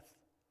and death.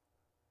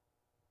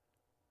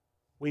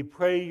 We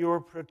pray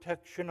your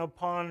protection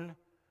upon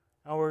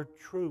our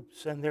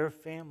troops and their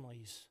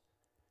families,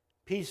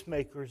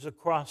 peacemakers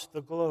across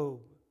the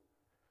globe.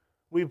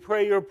 We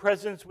pray your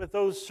presence with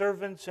those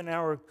servants in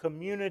our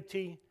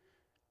community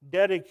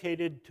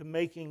dedicated to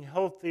making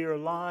healthier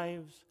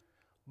lives,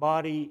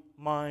 body,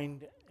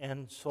 mind,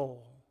 and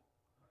soul.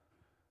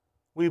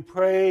 We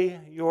pray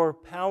your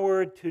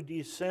power to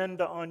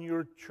descend on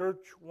your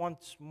church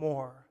once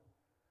more,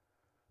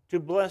 to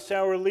bless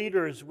our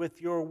leaders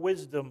with your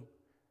wisdom,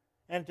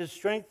 and to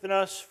strengthen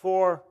us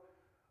for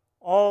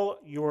all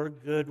your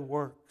good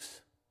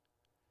works.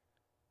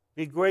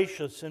 Be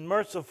gracious and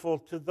merciful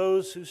to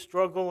those who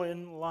struggle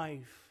in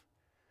life.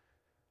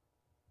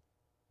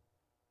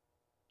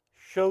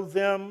 Show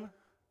them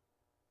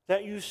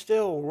that you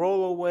still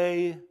roll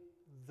away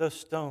the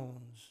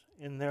stones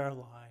in their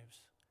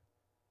lives.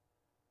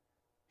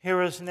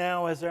 Hear us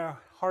now as our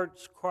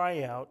hearts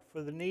cry out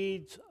for the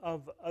needs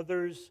of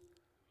others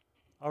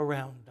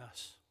around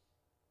us.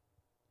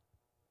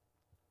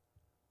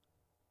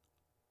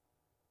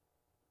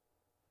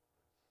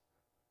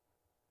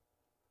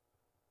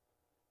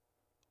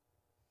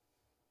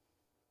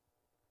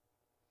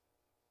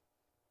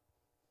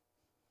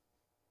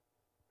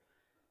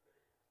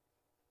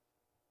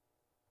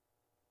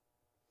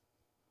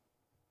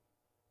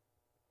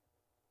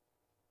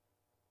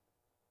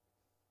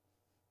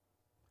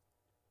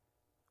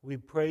 We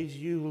praise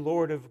you,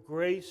 Lord of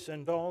grace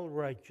and all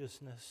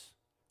righteousness,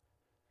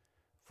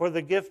 for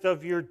the gift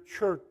of your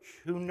church,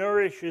 who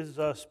nourishes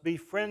us,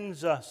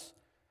 befriends us,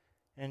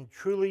 and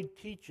truly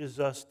teaches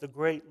us the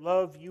great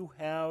love you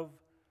have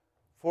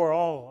for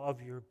all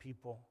of your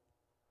people.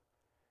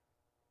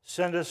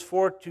 Send us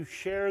forth to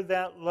share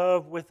that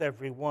love with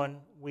everyone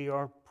we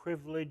are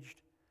privileged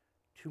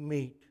to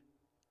meet.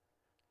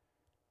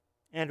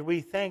 And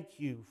we thank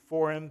you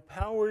for,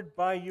 empowered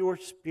by your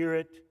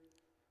Spirit,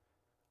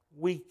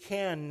 we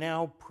can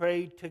now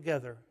pray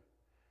together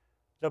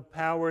the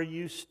power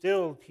you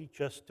still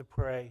teach us to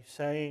pray,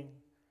 saying,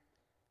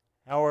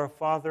 Our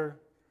Father,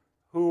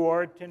 who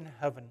art in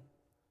heaven,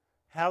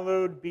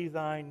 hallowed be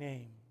thy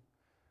name.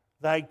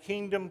 Thy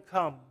kingdom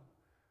come,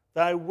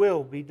 thy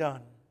will be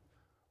done,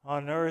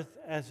 on earth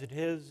as it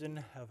is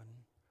in heaven.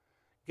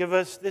 Give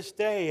us this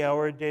day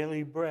our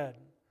daily bread,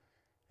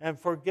 and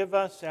forgive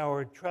us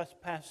our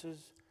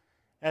trespasses,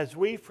 as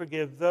we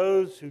forgive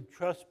those who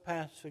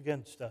trespass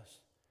against us.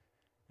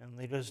 And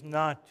lead us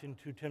not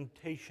into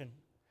temptation,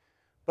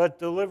 but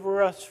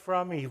deliver us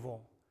from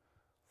evil.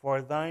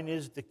 For thine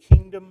is the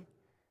kingdom,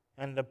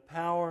 and the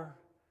power,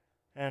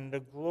 and the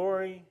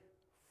glory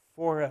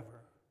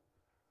forever.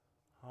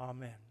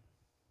 Amen.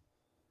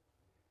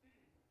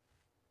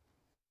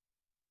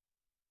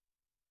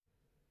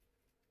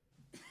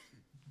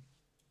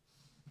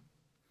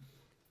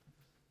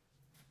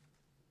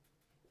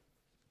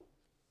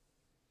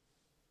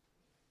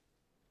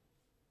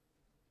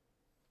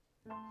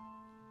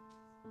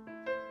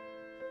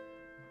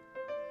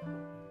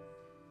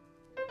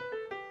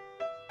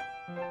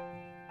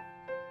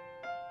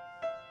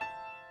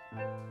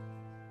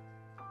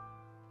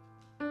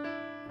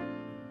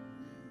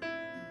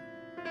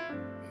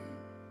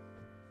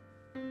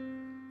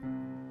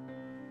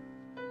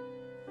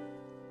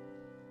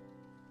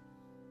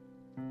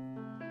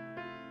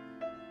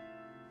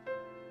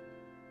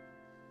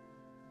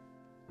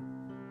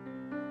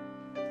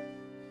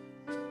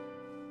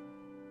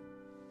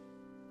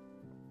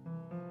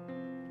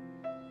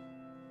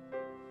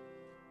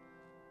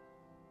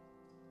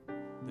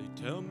 They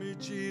tell me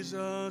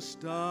Jesus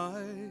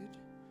died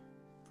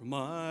for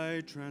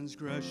my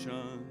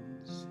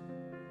transgressions,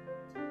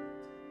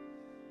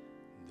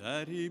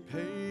 that he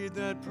paid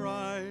that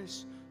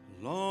price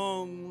a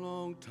long,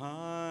 long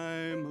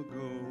time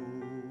ago,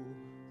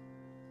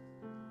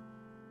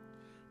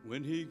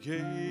 when he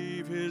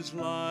gave his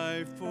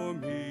life for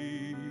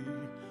me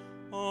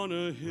on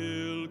a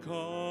hill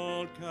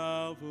called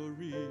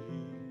Calvary.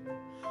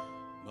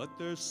 But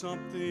there's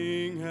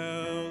something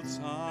else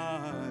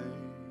I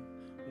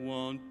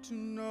want to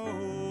know.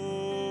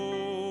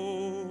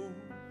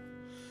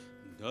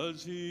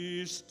 Does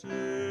he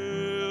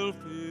still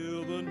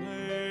feel the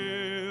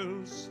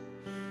nails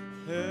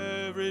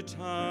every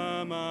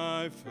time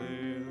I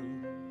fail?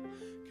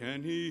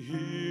 Can he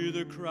hear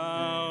the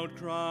crowd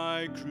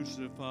cry,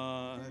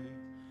 crucify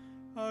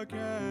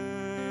again?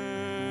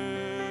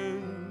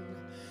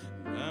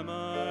 Am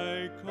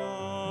I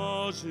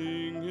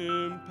causing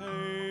him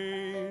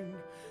pain?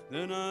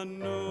 Then I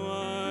know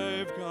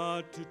I've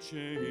got to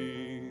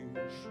change.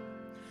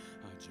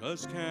 I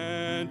just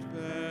can't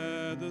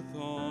bear the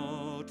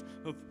thought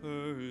of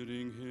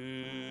hurting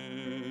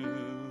him.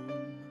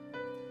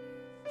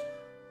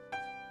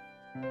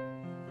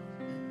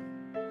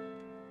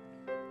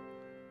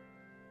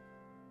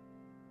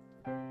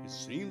 It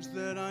seems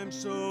that I'm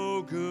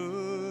so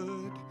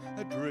good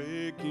at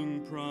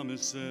breaking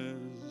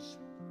promises,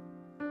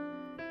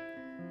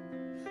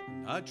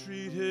 and I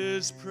treat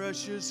his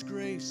precious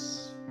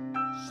grace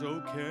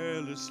so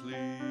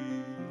carelessly.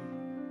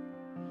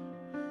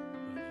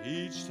 But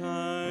each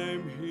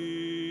time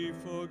he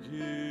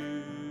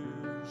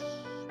forgives,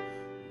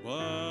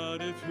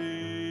 what if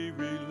he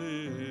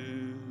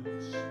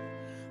relives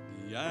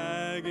the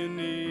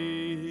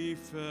agony he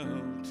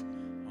felt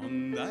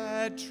on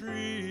that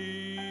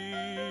tree?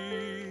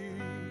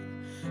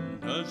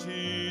 Does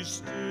he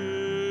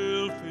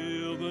still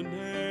feel the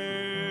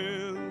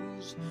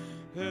nails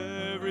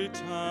every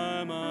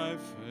time I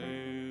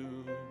fail?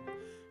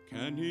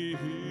 Can he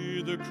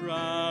hear the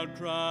crowd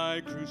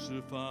cry,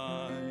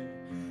 crucify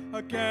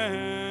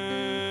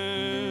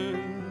again?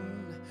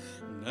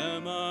 And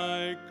am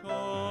I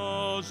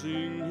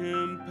causing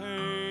him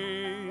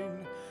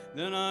pain?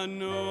 Then I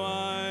know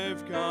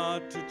I've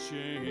got to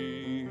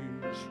change.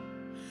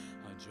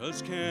 I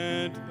just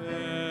can't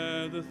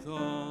bear the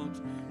thought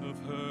of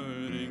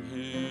hurting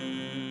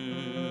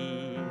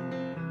him.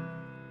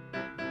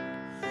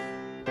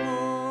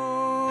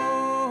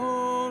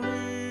 Holy,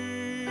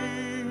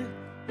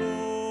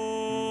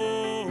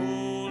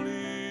 holy,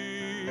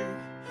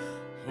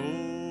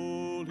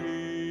 holy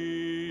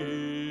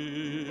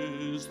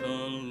is the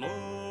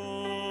Lord.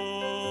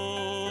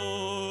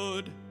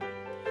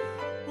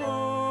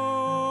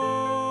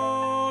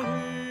 Holy,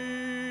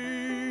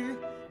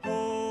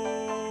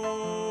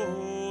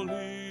 holy,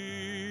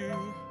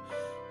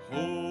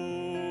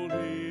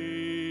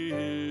 holy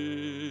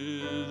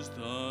is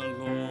the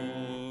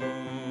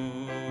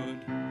Lord.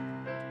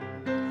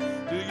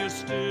 Do you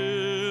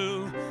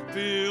still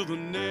feel the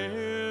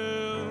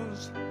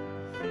nails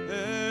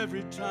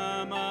every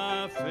time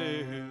I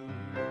fail?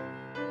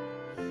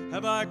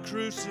 Have I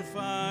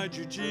crucified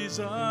you,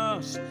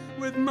 Jesus,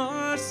 with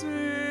my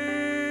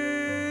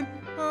sin?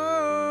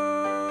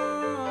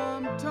 Oh,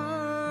 I'm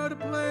tired of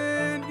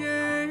playing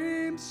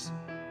games.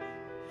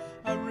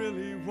 I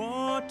really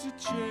want to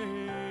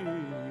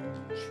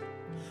change.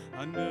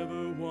 I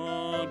never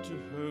want to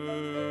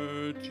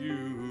hurt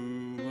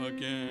you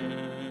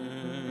again.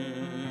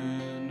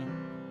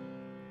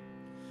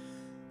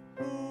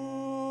 Holy,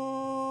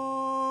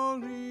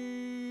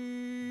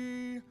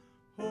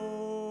 holy,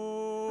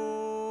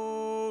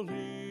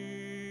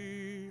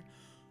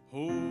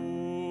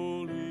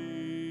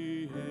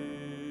 holy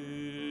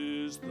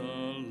is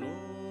the Lord.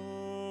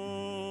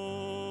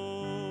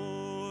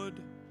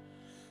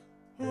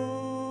 Holy,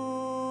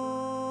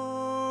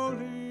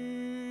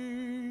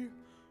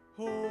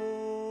 holy,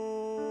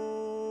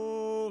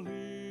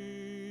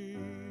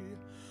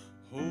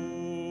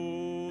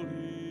 holy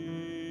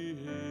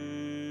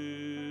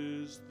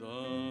is the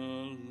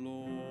Lord.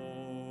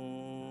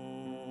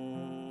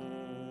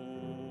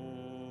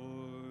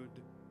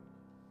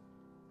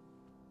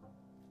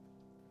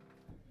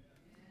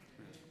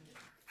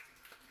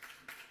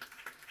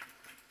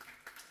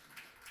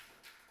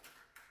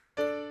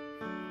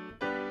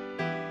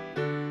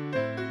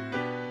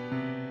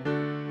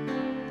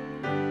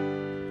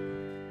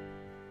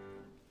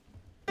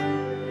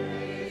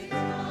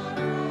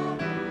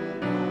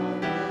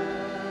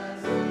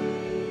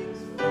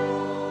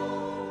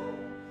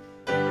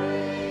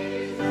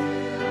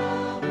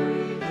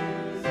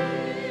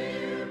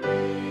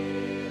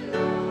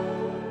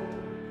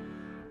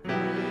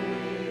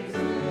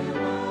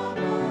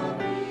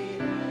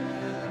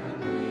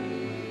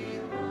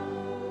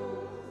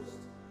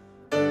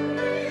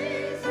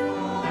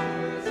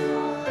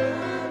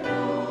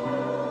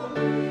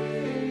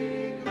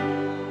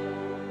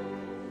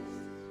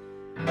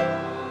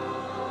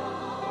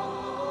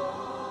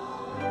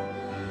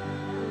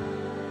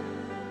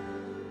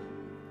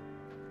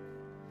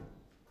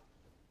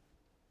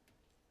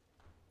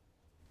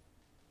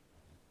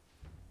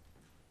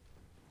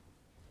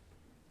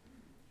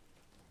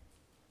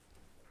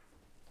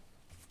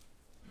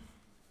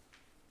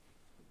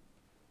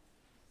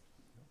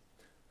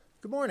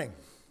 Good morning.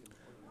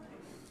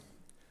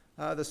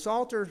 The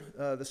Psalter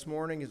this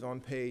morning is on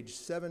page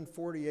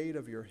 748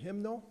 of your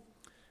hymnal,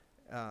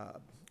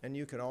 and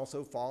you can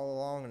also follow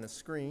along on the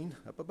screen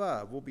up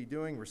above. We'll be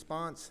doing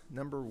response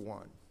number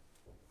 1.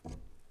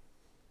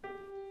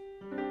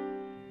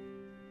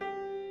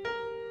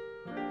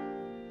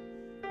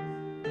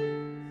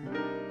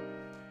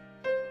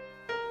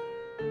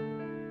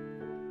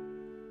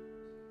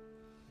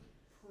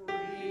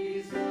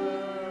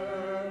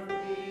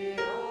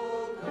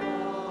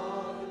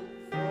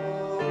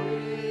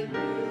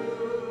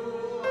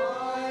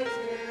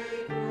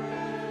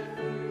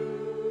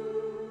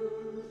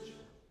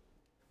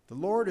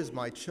 is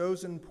my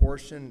chosen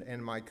portion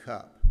and my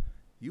cup.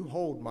 You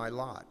hold my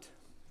lot.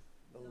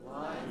 The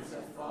lines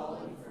have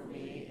fallen for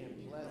me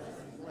in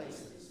pleasant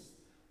places.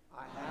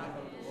 I have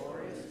a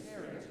glorious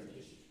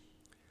heritage.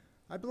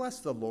 I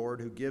bless the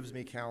Lord who gives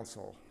me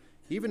counsel.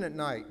 Even at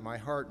night, my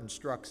heart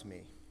instructs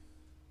me.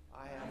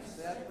 I have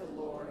set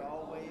the Lord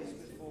always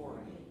before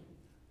me.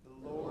 The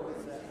Lord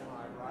is at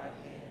my right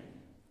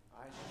hand.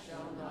 I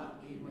shall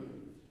not be moved.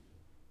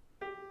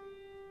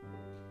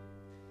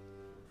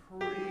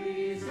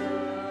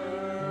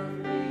 Preserve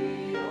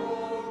me,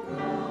 O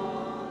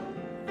God,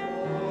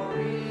 for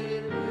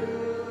in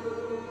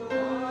you I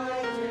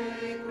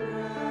take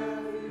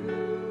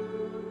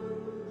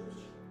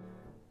refuge.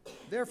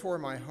 Therefore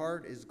my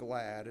heart is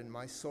glad and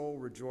my soul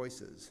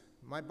rejoices.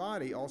 My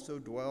body also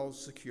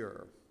dwells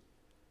secure.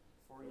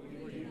 For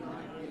you do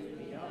not give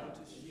me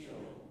up to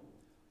Sheol,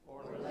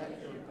 or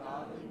let your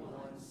godly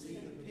one see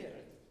the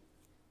pit.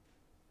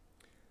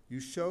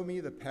 You show me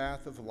the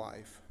path of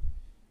life.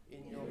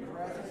 In your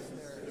presence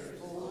there is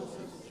fullness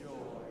of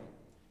joy.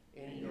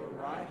 In your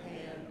right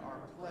hand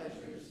are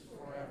pleasures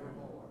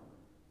forevermore.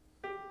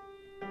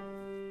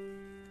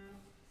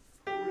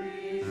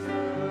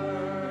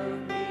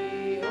 Preserve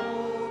me,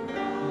 O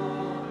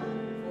God,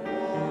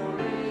 for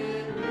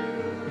in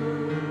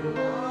you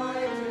I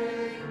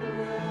take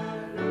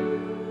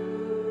refuge.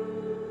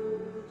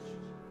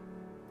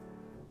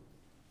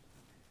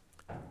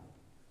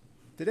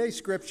 Today's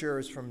scripture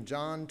is from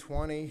John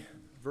 20,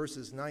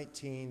 verses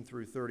 19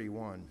 through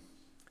 31.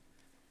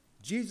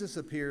 Jesus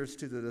appears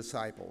to the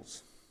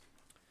disciples.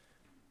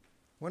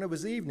 When it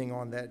was evening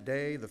on that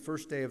day, the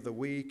first day of the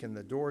week, and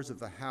the doors of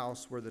the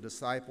house where the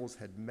disciples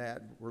had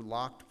met were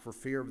locked for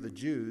fear of the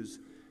Jews,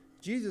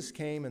 Jesus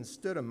came and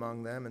stood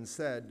among them and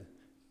said,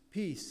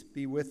 "Peace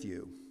be with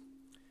you."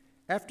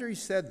 After he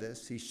said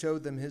this, he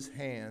showed them his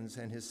hands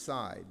and his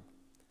side.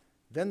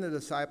 Then the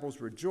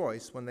disciples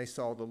rejoiced when they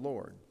saw the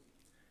Lord.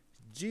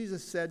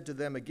 Jesus said to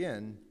them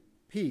again,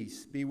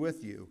 "Peace be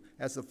with you.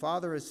 As the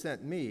Father has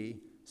sent me,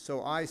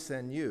 so I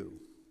send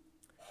you."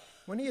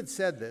 When he had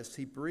said this,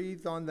 he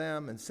breathed on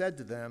them and said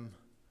to them,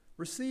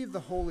 "Receive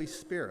the Holy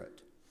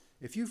Spirit.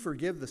 If you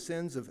forgive the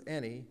sins of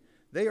any,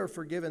 they are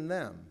forgiven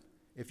them.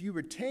 If you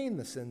retain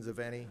the sins of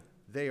any,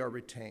 they are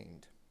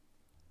retained."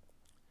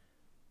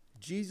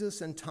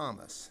 Jesus and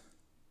Thomas.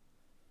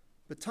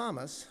 But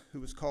Thomas, who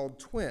was called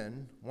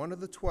Twin, one of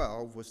the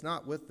 12, was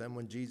not with them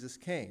when Jesus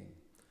came.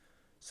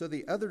 So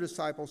the other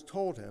disciples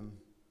told him,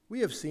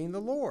 "We have seen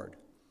the Lord."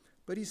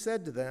 But he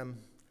said to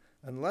them,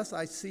 "Unless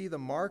I see the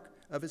mark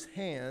of his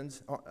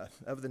hands,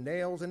 of the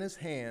nails in his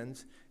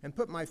hands, and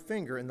put my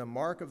finger in the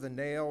mark of the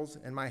nails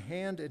and my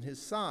hand in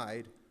his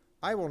side,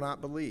 I will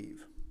not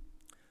believe."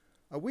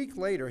 A week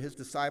later, his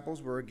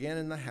disciples were again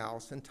in the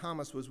house, and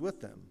Thomas was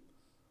with them.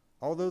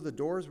 Although the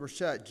doors were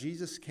shut,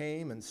 Jesus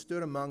came and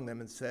stood among them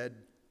and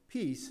said,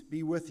 "Peace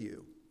be with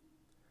you."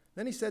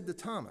 Then he said to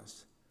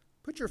Thomas,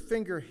 "Put your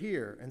finger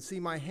here and see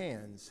my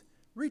hands.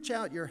 Reach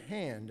out your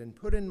hand and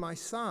put in my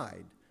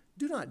side.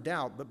 Do not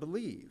doubt, but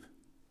believe."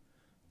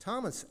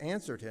 Thomas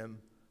answered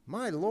him,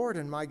 "My Lord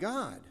and my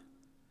God."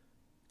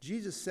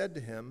 Jesus said to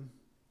him,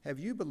 "Have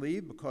you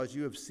believed because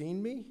you have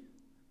seen me?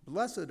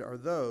 Blessed are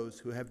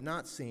those who have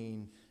not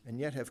seen and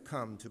yet have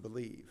come to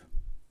believe."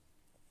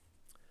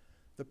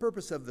 The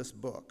purpose of this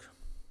book.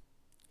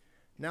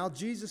 Now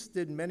Jesus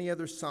did many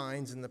other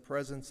signs in the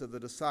presence of the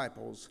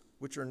disciples,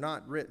 which are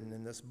not written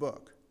in this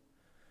book.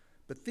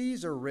 But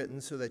these are written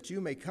so that you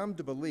may come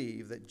to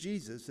believe that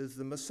Jesus is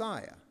the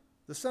Messiah,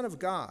 the Son of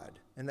God,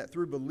 and that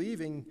through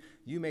believing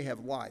you may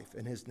have life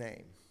in his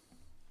name.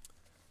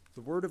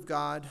 The word of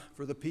God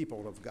for the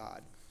people of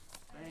God.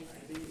 Thanks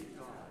be to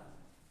God.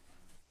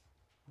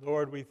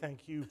 Lord, we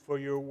thank you for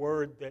your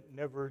word that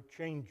never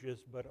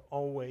changes but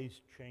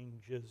always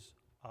changes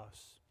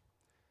us.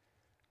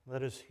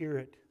 Let us hear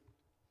it.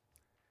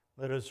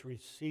 Let us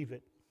receive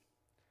it.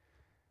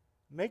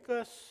 Make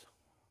us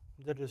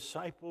the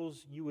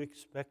disciples you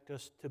expect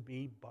us to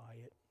be by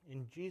it.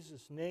 In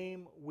Jesus'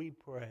 name we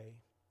pray.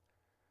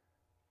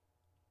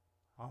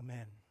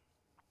 Amen.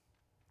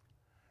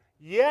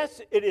 Yes,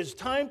 it is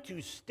time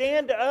to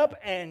stand up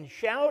and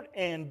shout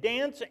and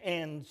dance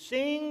and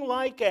sing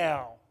like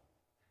Al.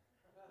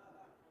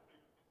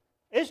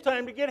 It's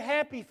time to get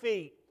happy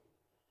feet.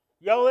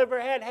 Y'all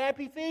ever had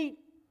happy feet?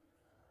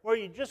 Where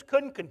you just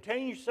couldn't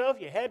contain yourself,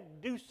 you had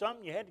to do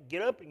something, you had to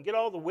get up and get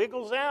all the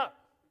wiggles out?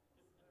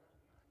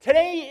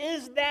 Today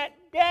is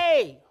that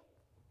day.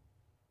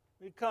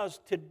 Because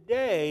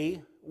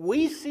today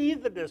we see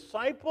the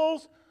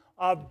disciples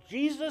of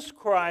Jesus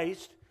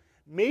Christ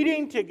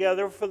meeting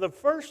together for the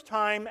first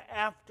time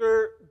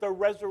after the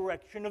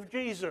resurrection of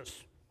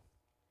Jesus.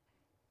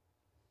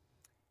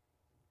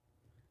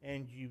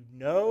 And you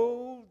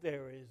know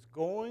there is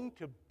going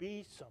to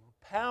be some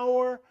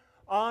power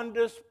on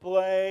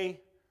display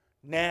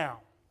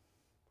now.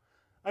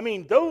 I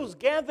mean, those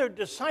gathered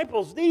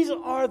disciples, these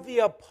are the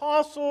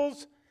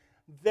apostles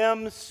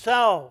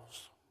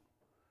themselves.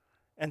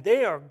 And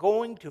they are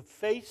going to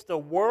face the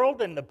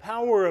world and the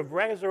power of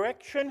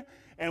resurrection,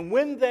 And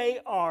when they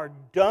are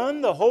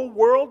done, the whole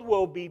world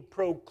will be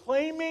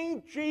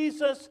proclaiming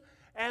Jesus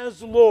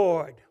as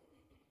Lord.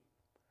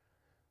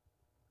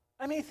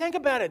 I mean, think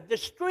about it. The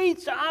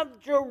streets of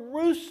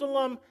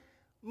Jerusalem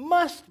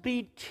must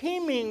be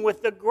teeming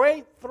with the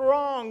great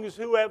throngs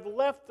who have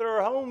left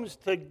their homes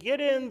to get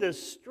in the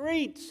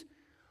streets,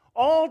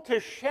 all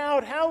to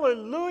shout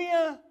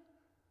hallelujah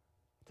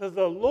to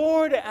the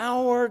Lord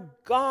our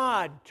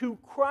God, to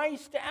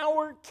Christ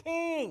our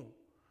King.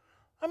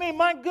 I mean,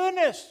 my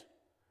goodness,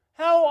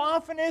 how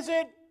often is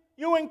it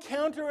you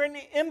encounter an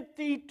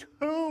empty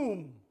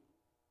tomb?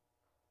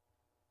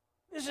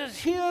 This is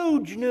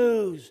huge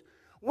news.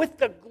 With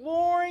the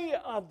glory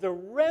of the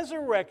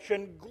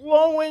resurrection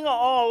glowing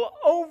all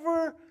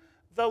over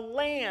the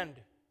land.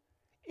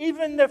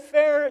 Even the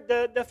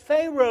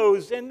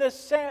pharaohs and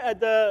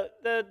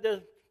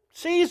the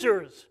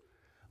Caesars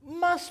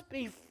must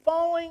be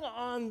falling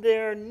on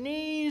their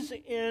knees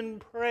in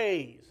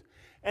praise.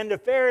 And the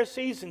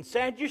Pharisees and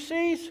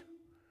Sadducees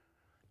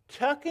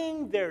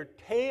tucking their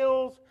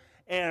tails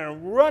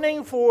and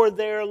running for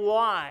their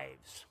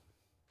lives.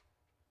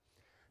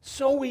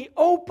 So we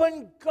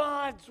open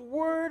God's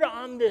Word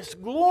on this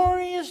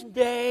glorious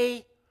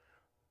day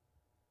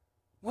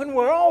when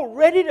we're all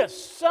ready to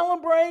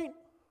celebrate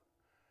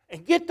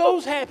and get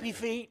those happy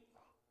feet.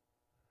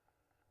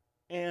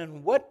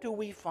 And what do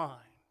we find?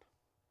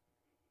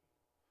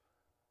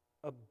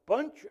 A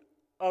bunch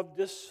of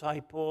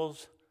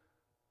disciples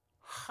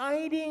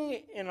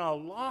hiding in a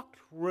locked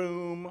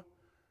room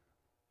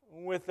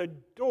with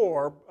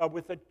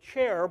a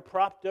chair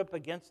propped up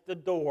against the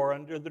door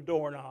under the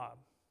doorknob.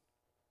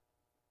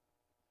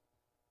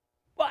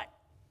 But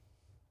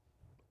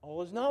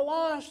all is not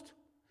lost.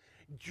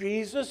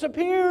 Jesus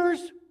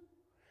appears.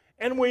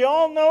 And we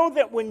all know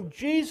that when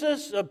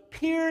Jesus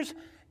appears,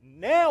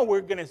 now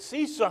we're going to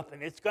see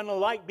something. It's going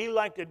to be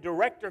like the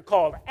director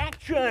called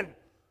action.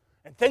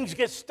 And things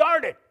get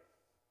started.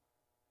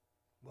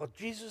 Well,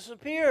 Jesus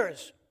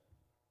appears.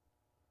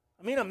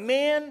 I mean, a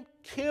man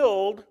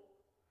killed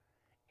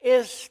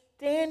is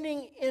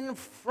standing in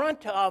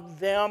front of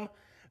them,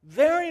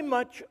 very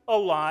much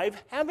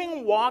alive,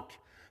 having walked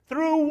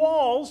through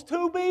walls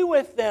to be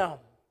with them.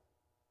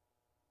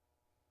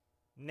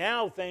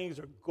 Now things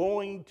are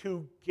going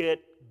to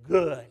get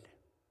good.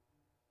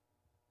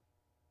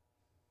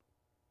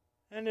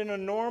 And in a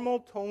normal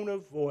tone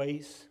of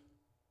voice,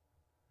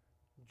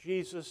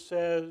 Jesus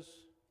says,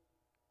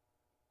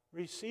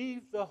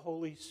 "Receive the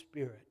Holy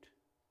Spirit."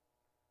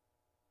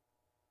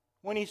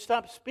 When he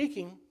stopped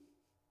speaking,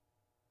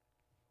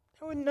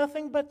 there was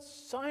nothing but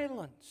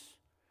silence.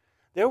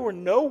 There were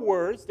no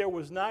words. There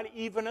was not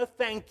even a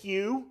thank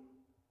you.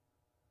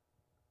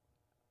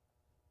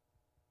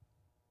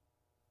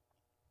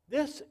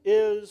 This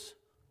is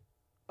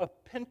a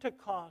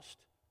Pentecost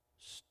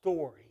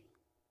story.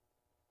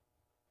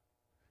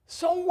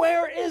 So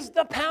where is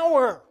the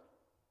power?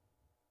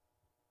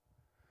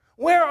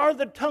 Where are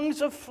the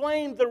tongues of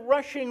flame, the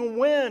rushing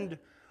wind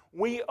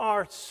we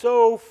are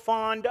so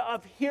fond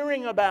of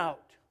hearing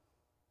about?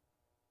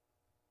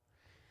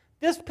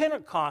 This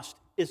Pentecost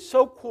is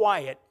so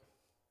quiet.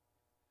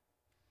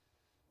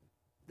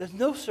 There's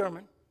no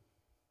sermon.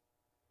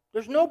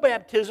 There's no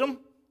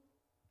baptism.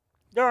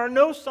 There are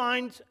no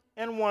signs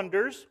and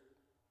wonders.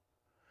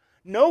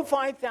 No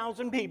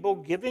 5,000 people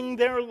giving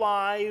their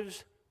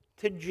lives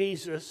to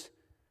Jesus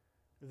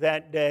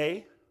that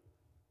day.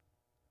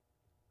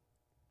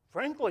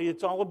 Frankly,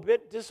 it's all a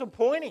bit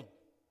disappointing.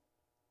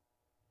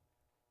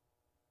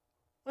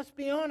 Let's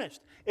be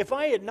honest. If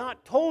I had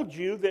not told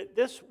you that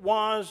this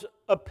was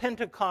a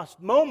Pentecost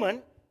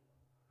moment,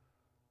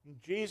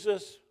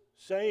 Jesus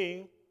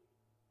saying,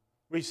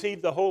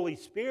 "Receive the Holy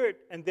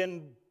Spirit," and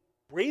then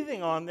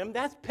breathing on them,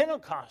 that's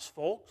Pentecost,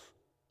 folks.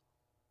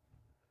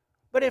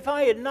 But if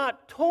I had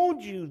not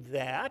told you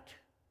that,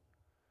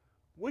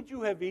 would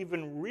you have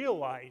even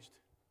realized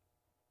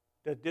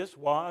that this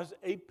was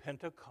a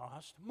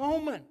Pentecost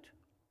moment?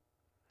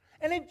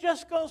 And it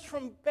just goes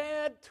from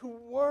bad to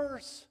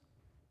worse.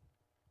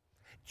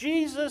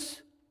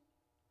 Jesus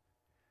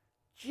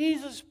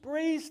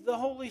breathes the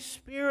Holy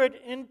Spirit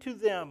into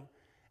them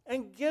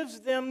and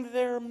gives them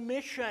their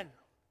mission.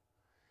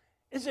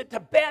 Is it to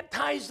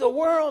baptize the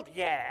world?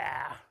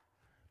 Yeah.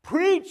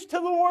 Preach to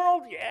the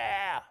world?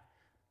 Yeah.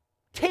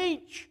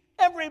 Teach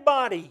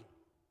everybody?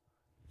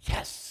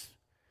 Yes.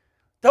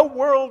 The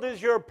world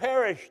is your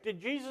parish.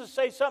 Did Jesus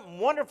say something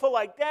wonderful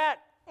like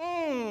that?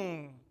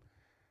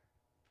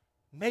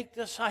 Make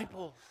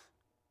disciples.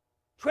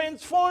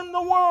 Transform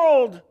the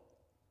world.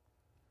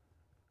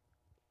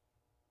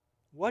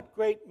 What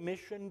great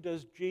mission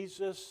does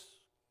Jesus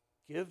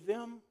give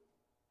them?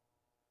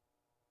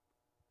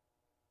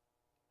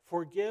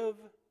 Forgive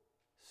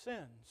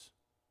sins.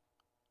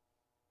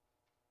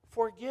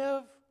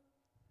 Forgive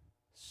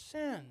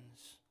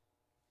sins.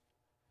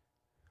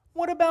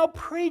 What about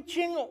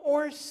preaching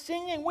or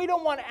singing? We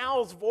don't want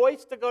Al's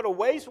voice to go to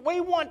waste.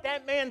 We want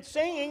that man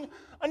singing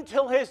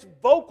until his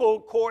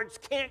vocal cords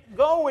can't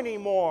go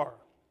anymore.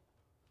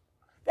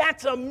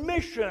 That's a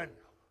mission.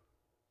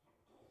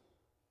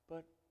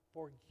 But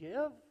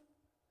forgive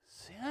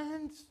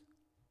sins?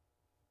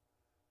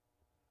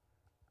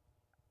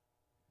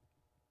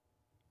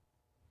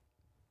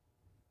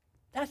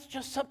 That's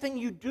just something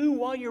you do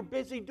while you're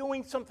busy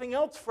doing something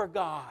else for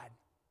God.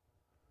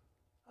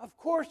 Of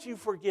course you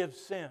forgive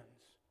sins,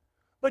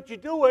 but you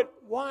do it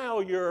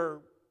while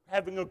you're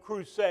having a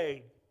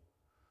crusade,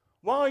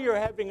 while you're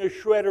having a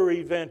shredder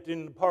event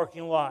in the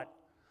parking lot,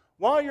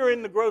 while you're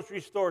in the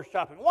grocery store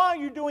shopping, while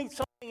you're doing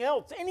something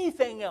else,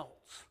 anything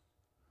else.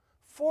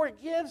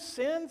 Forgive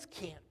sins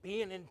can't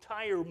be an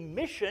entire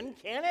mission,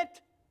 can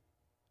it?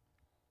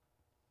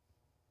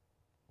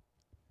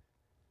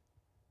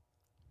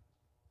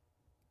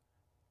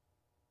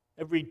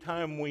 Every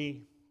time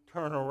we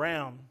turn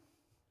around,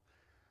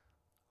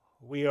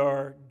 we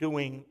are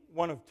doing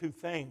one of two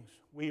things.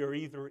 We are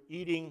either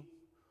eating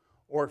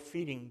or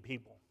feeding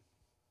people.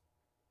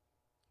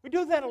 We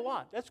do that a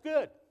lot. That's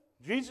good.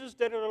 Jesus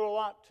did it a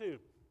lot too.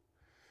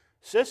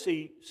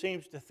 Sissy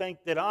seems to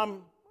think that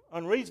I'm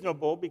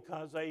unreasonable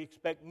because I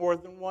expect more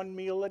than one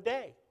meal a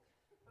day.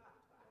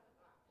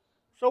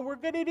 So we're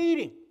good at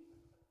eating,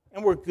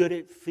 and we're good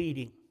at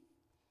feeding.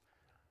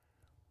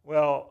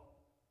 Well,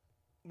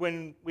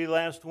 when we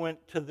last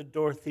went to the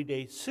Dorothy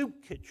Day Soup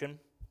Kitchen,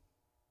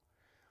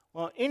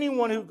 well,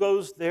 anyone who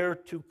goes there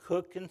to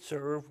cook and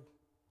serve,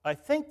 I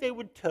think they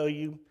would tell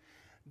you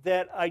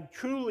that I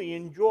truly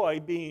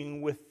enjoy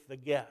being with the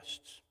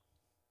guests.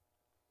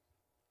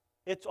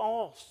 It's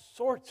all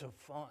sorts of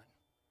fun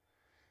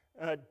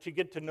to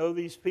get to know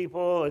these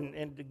people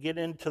and to get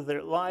into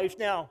their lives.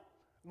 Now,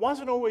 it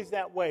wasn't always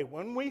that way.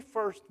 When we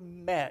first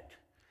met,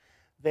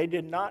 they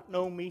did not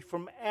know me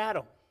from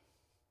Adam.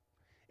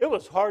 It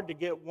was hard to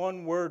get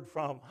one word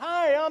from,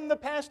 "Hi, I'm the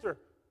pastor."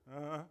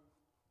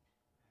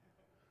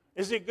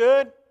 Is it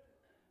good?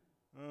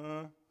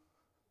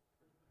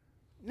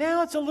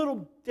 Now it's a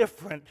little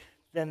different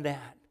than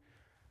that.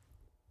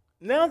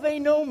 Now they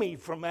know me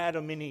from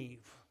Adam and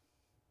Eve.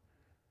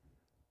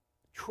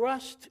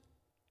 Trust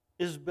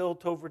is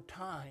built over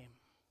time.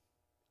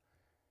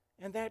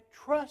 And that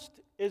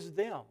trust is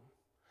them.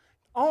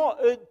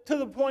 To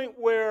the point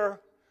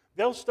where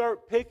they'll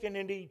start picking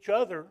at each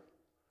other,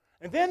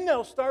 and then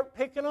they'll start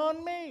picking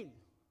on me.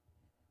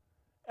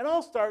 And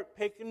I'll start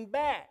picking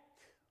back.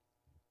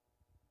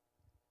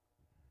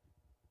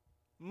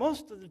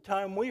 Most of the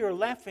time we are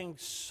laughing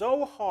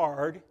so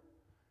hard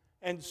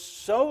and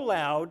so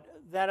loud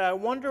that I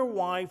wonder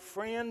why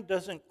Fran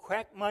doesn't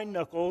crack my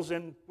knuckles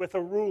with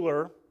a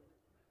ruler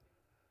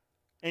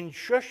and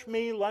shush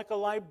me like a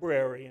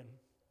librarian.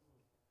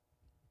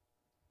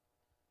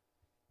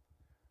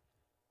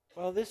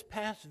 Well, this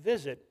past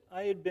visit,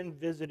 I had been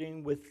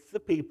visiting with the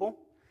people,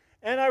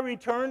 and I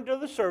returned to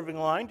the serving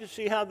line to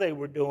see how they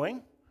were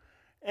doing.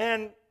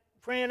 And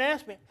Fran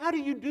asked me, "How do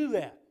you do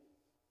that?"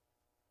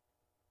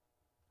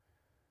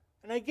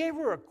 And I gave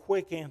her a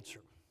quick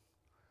answer.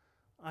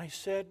 I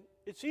said,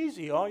 "It's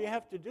easy. All you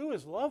have to do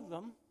is love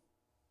them."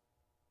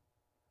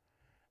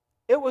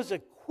 It was a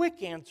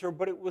quick answer,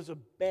 but it was a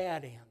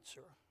bad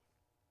answer.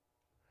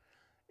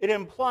 It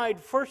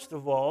implied, first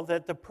of all,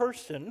 that the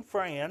person,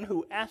 Fran,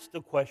 who asked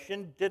the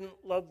question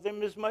didn't love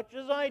them as much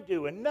as I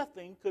do, and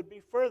nothing could be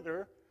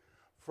further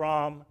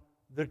from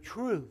the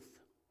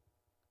truth.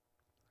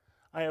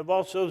 I have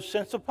also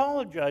since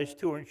apologized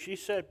to her, and she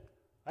said,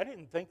 "I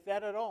didn't think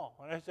that at all."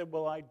 And I said,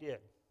 "Well, I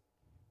did."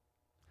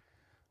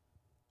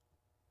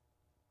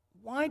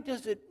 Why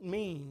does it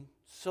mean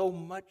so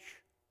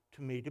much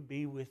to me to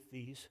be with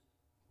these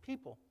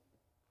people?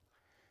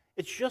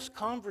 It's just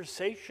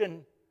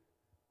conversation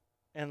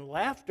and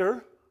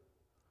laughter.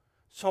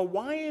 So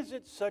why is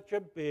it such a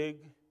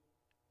big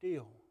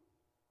deal?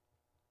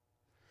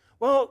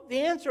 Well, the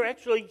answer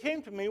actually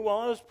came to me while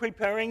I was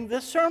preparing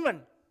this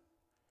sermon.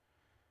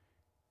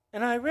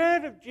 And I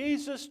read of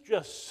Jesus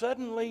just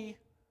suddenly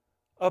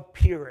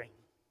appearing.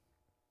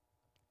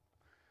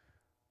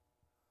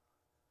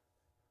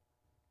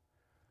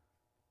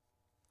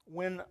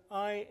 When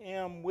I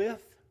am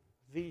with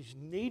these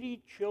needy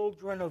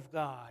children of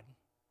God,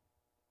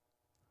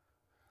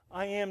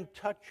 I am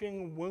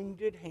touching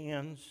wounded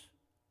hands.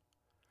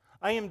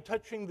 I am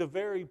touching the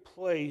very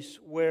place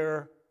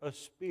where a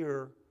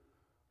spear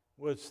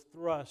was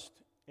thrust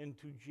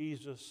into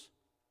Jesus'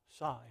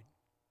 side.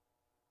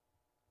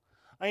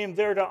 I am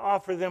there to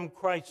offer them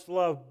Christ's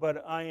love,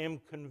 but I am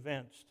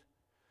convinced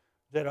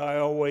that I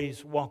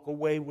always walk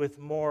away with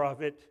more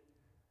of it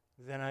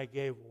than I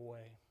gave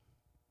away.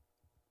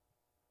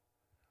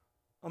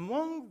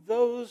 Among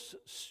those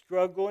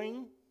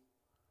struggling,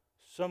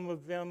 some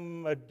of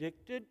them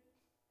addicted,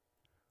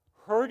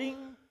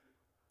 hurting,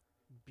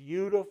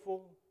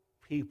 beautiful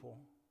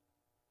people,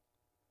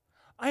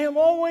 I am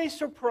always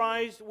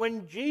surprised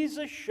when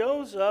Jesus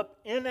shows up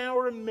in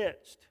our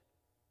midst.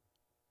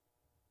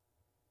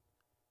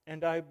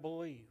 And I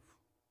believe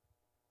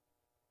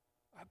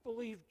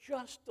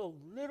just a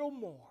little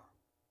more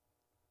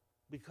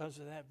because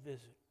of that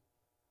visit.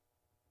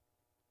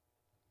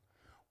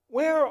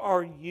 Where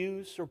are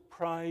you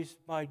surprised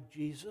by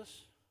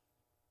Jesus?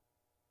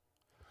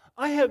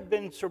 I have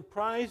been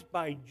surprised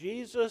by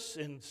Jesus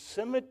in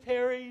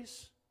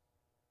cemeteries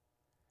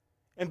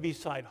and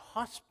beside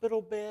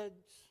hospital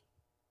beds.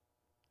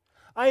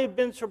 I have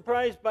been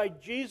surprised by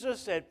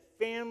Jesus at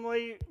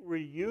family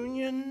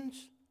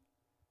reunions.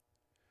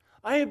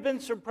 I have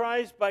been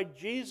surprised by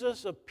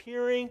Jesus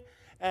appearing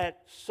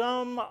at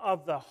some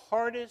of the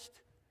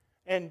hardest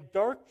and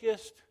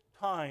darkest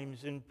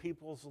times in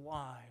people's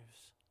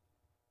lives.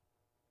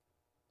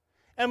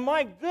 And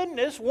my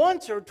goodness,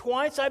 once or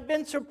twice I've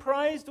been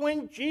surprised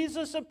when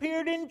Jesus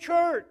appeared in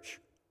church.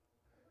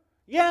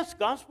 Yes,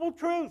 gospel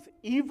truth,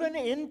 even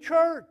in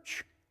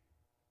church.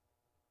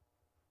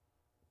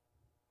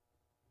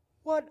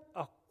 What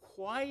a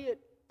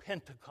quiet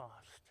Pentecost.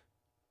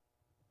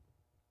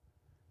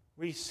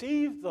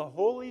 Receive the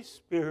Holy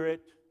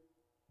Spirit,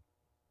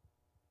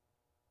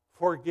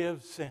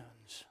 forgive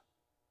sins.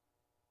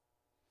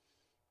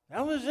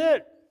 That was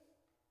it.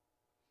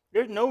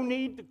 There's no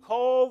need to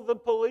call the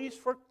police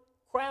for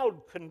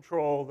crowd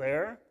control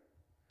there.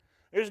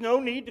 There's no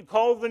need to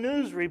call the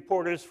news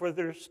reporters for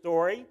their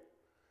story.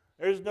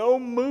 There's no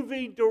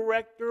movie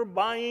director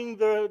buying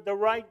the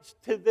rights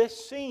to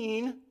this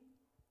scene.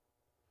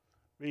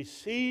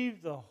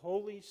 Receive the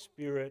Holy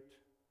Spirit,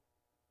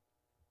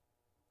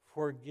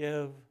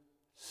 forgive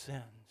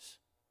sins.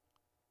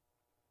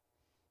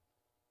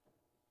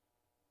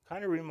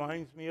 Kind of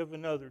reminds me of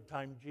another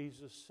time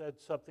Jesus said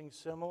something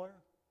similar.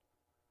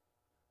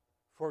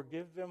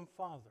 Forgive them,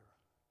 Father,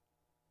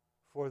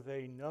 for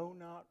they know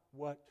not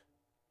what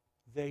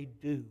they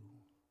do.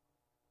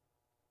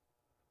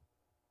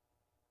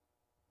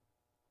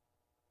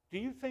 Do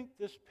you think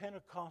this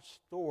Pentecost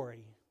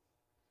story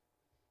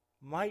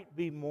might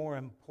be more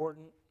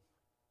important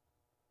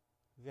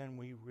than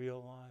we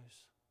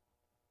realize?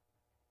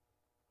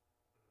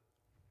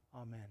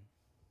 Amen.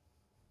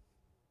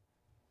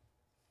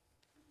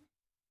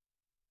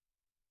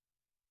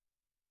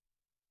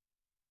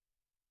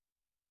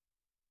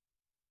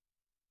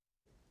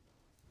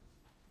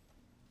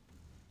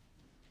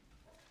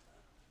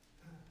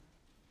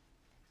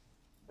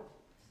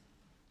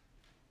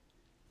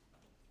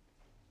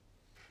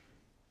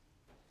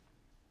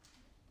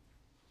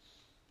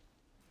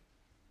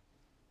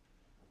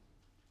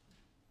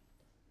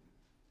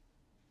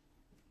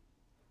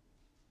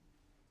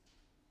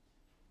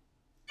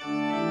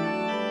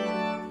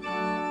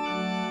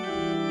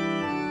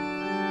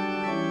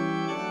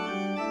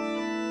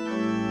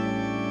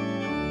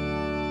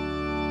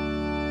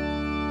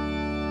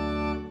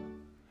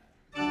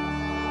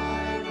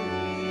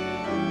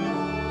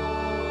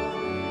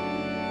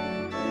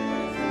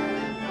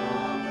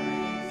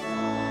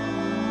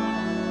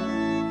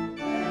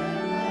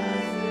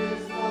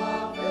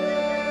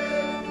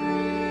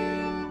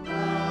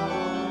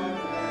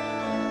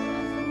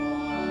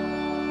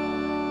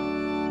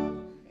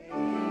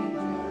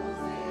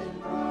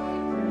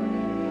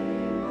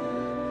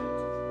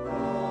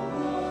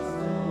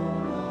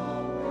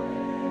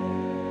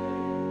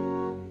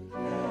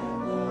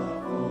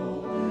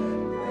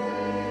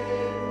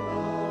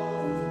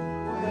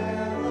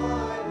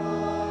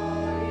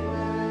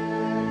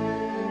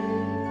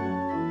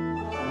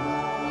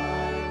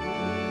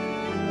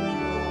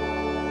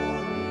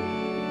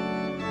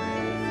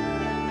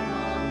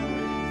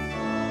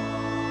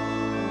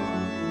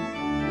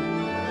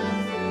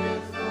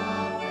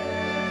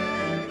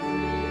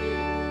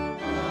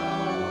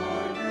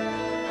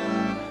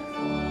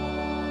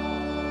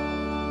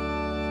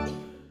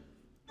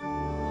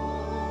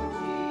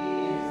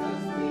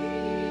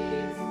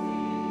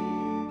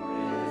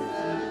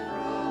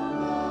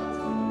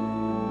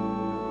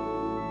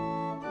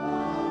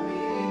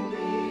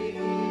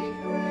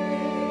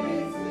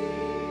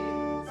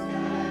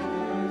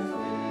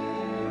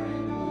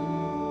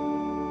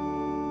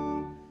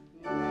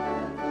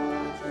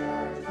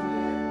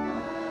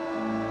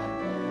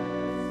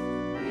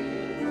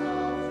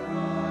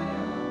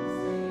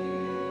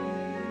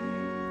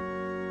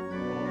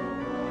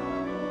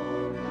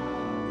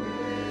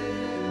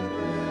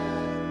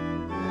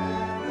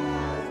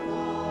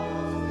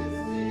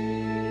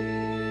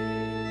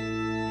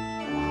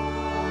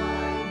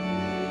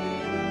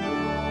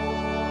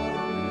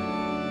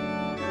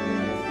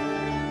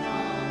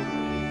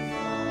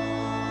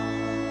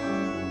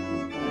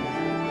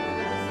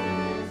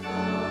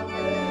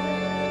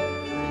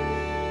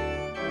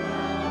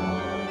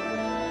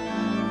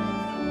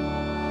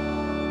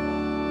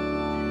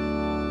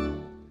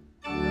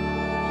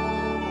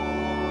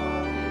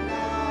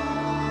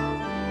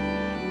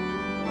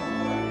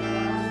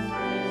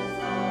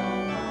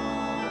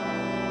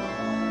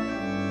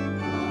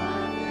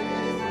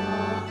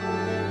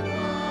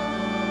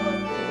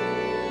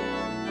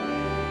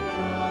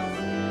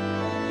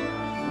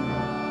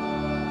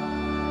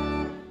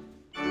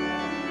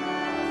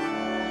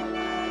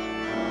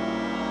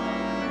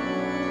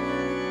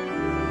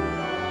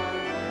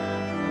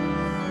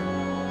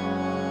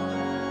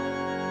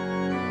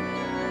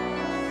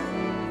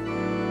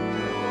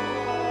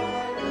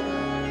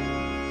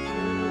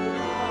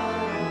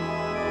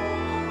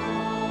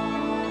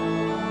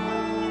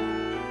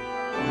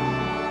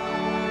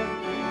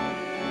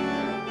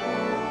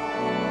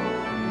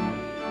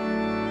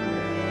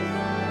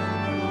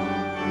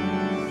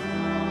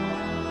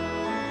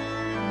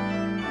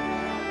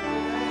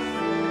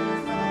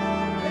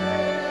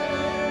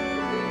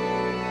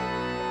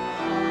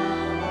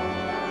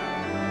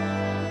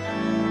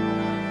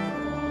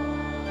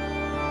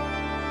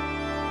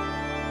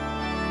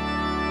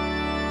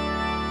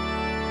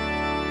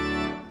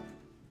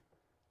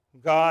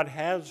 God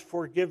has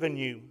forgiven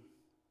you.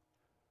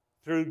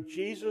 Through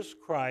Jesus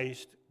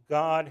Christ,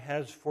 God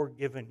has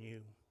forgiven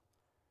you.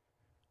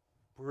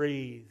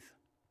 Breathe.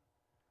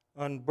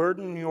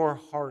 Unburden your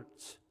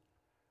hearts.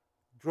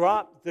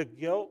 Drop the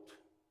guilt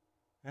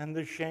and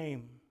the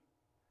shame.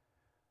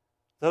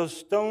 Those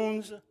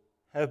stones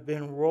have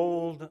been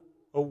rolled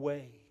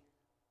away.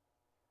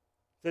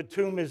 The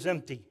tomb is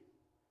empty.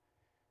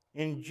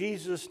 In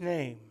Jesus'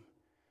 name,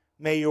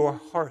 may your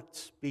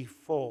hearts be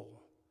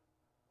full,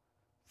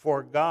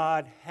 for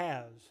God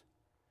has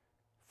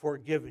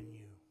forgiven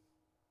you.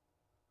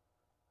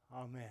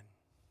 Amen.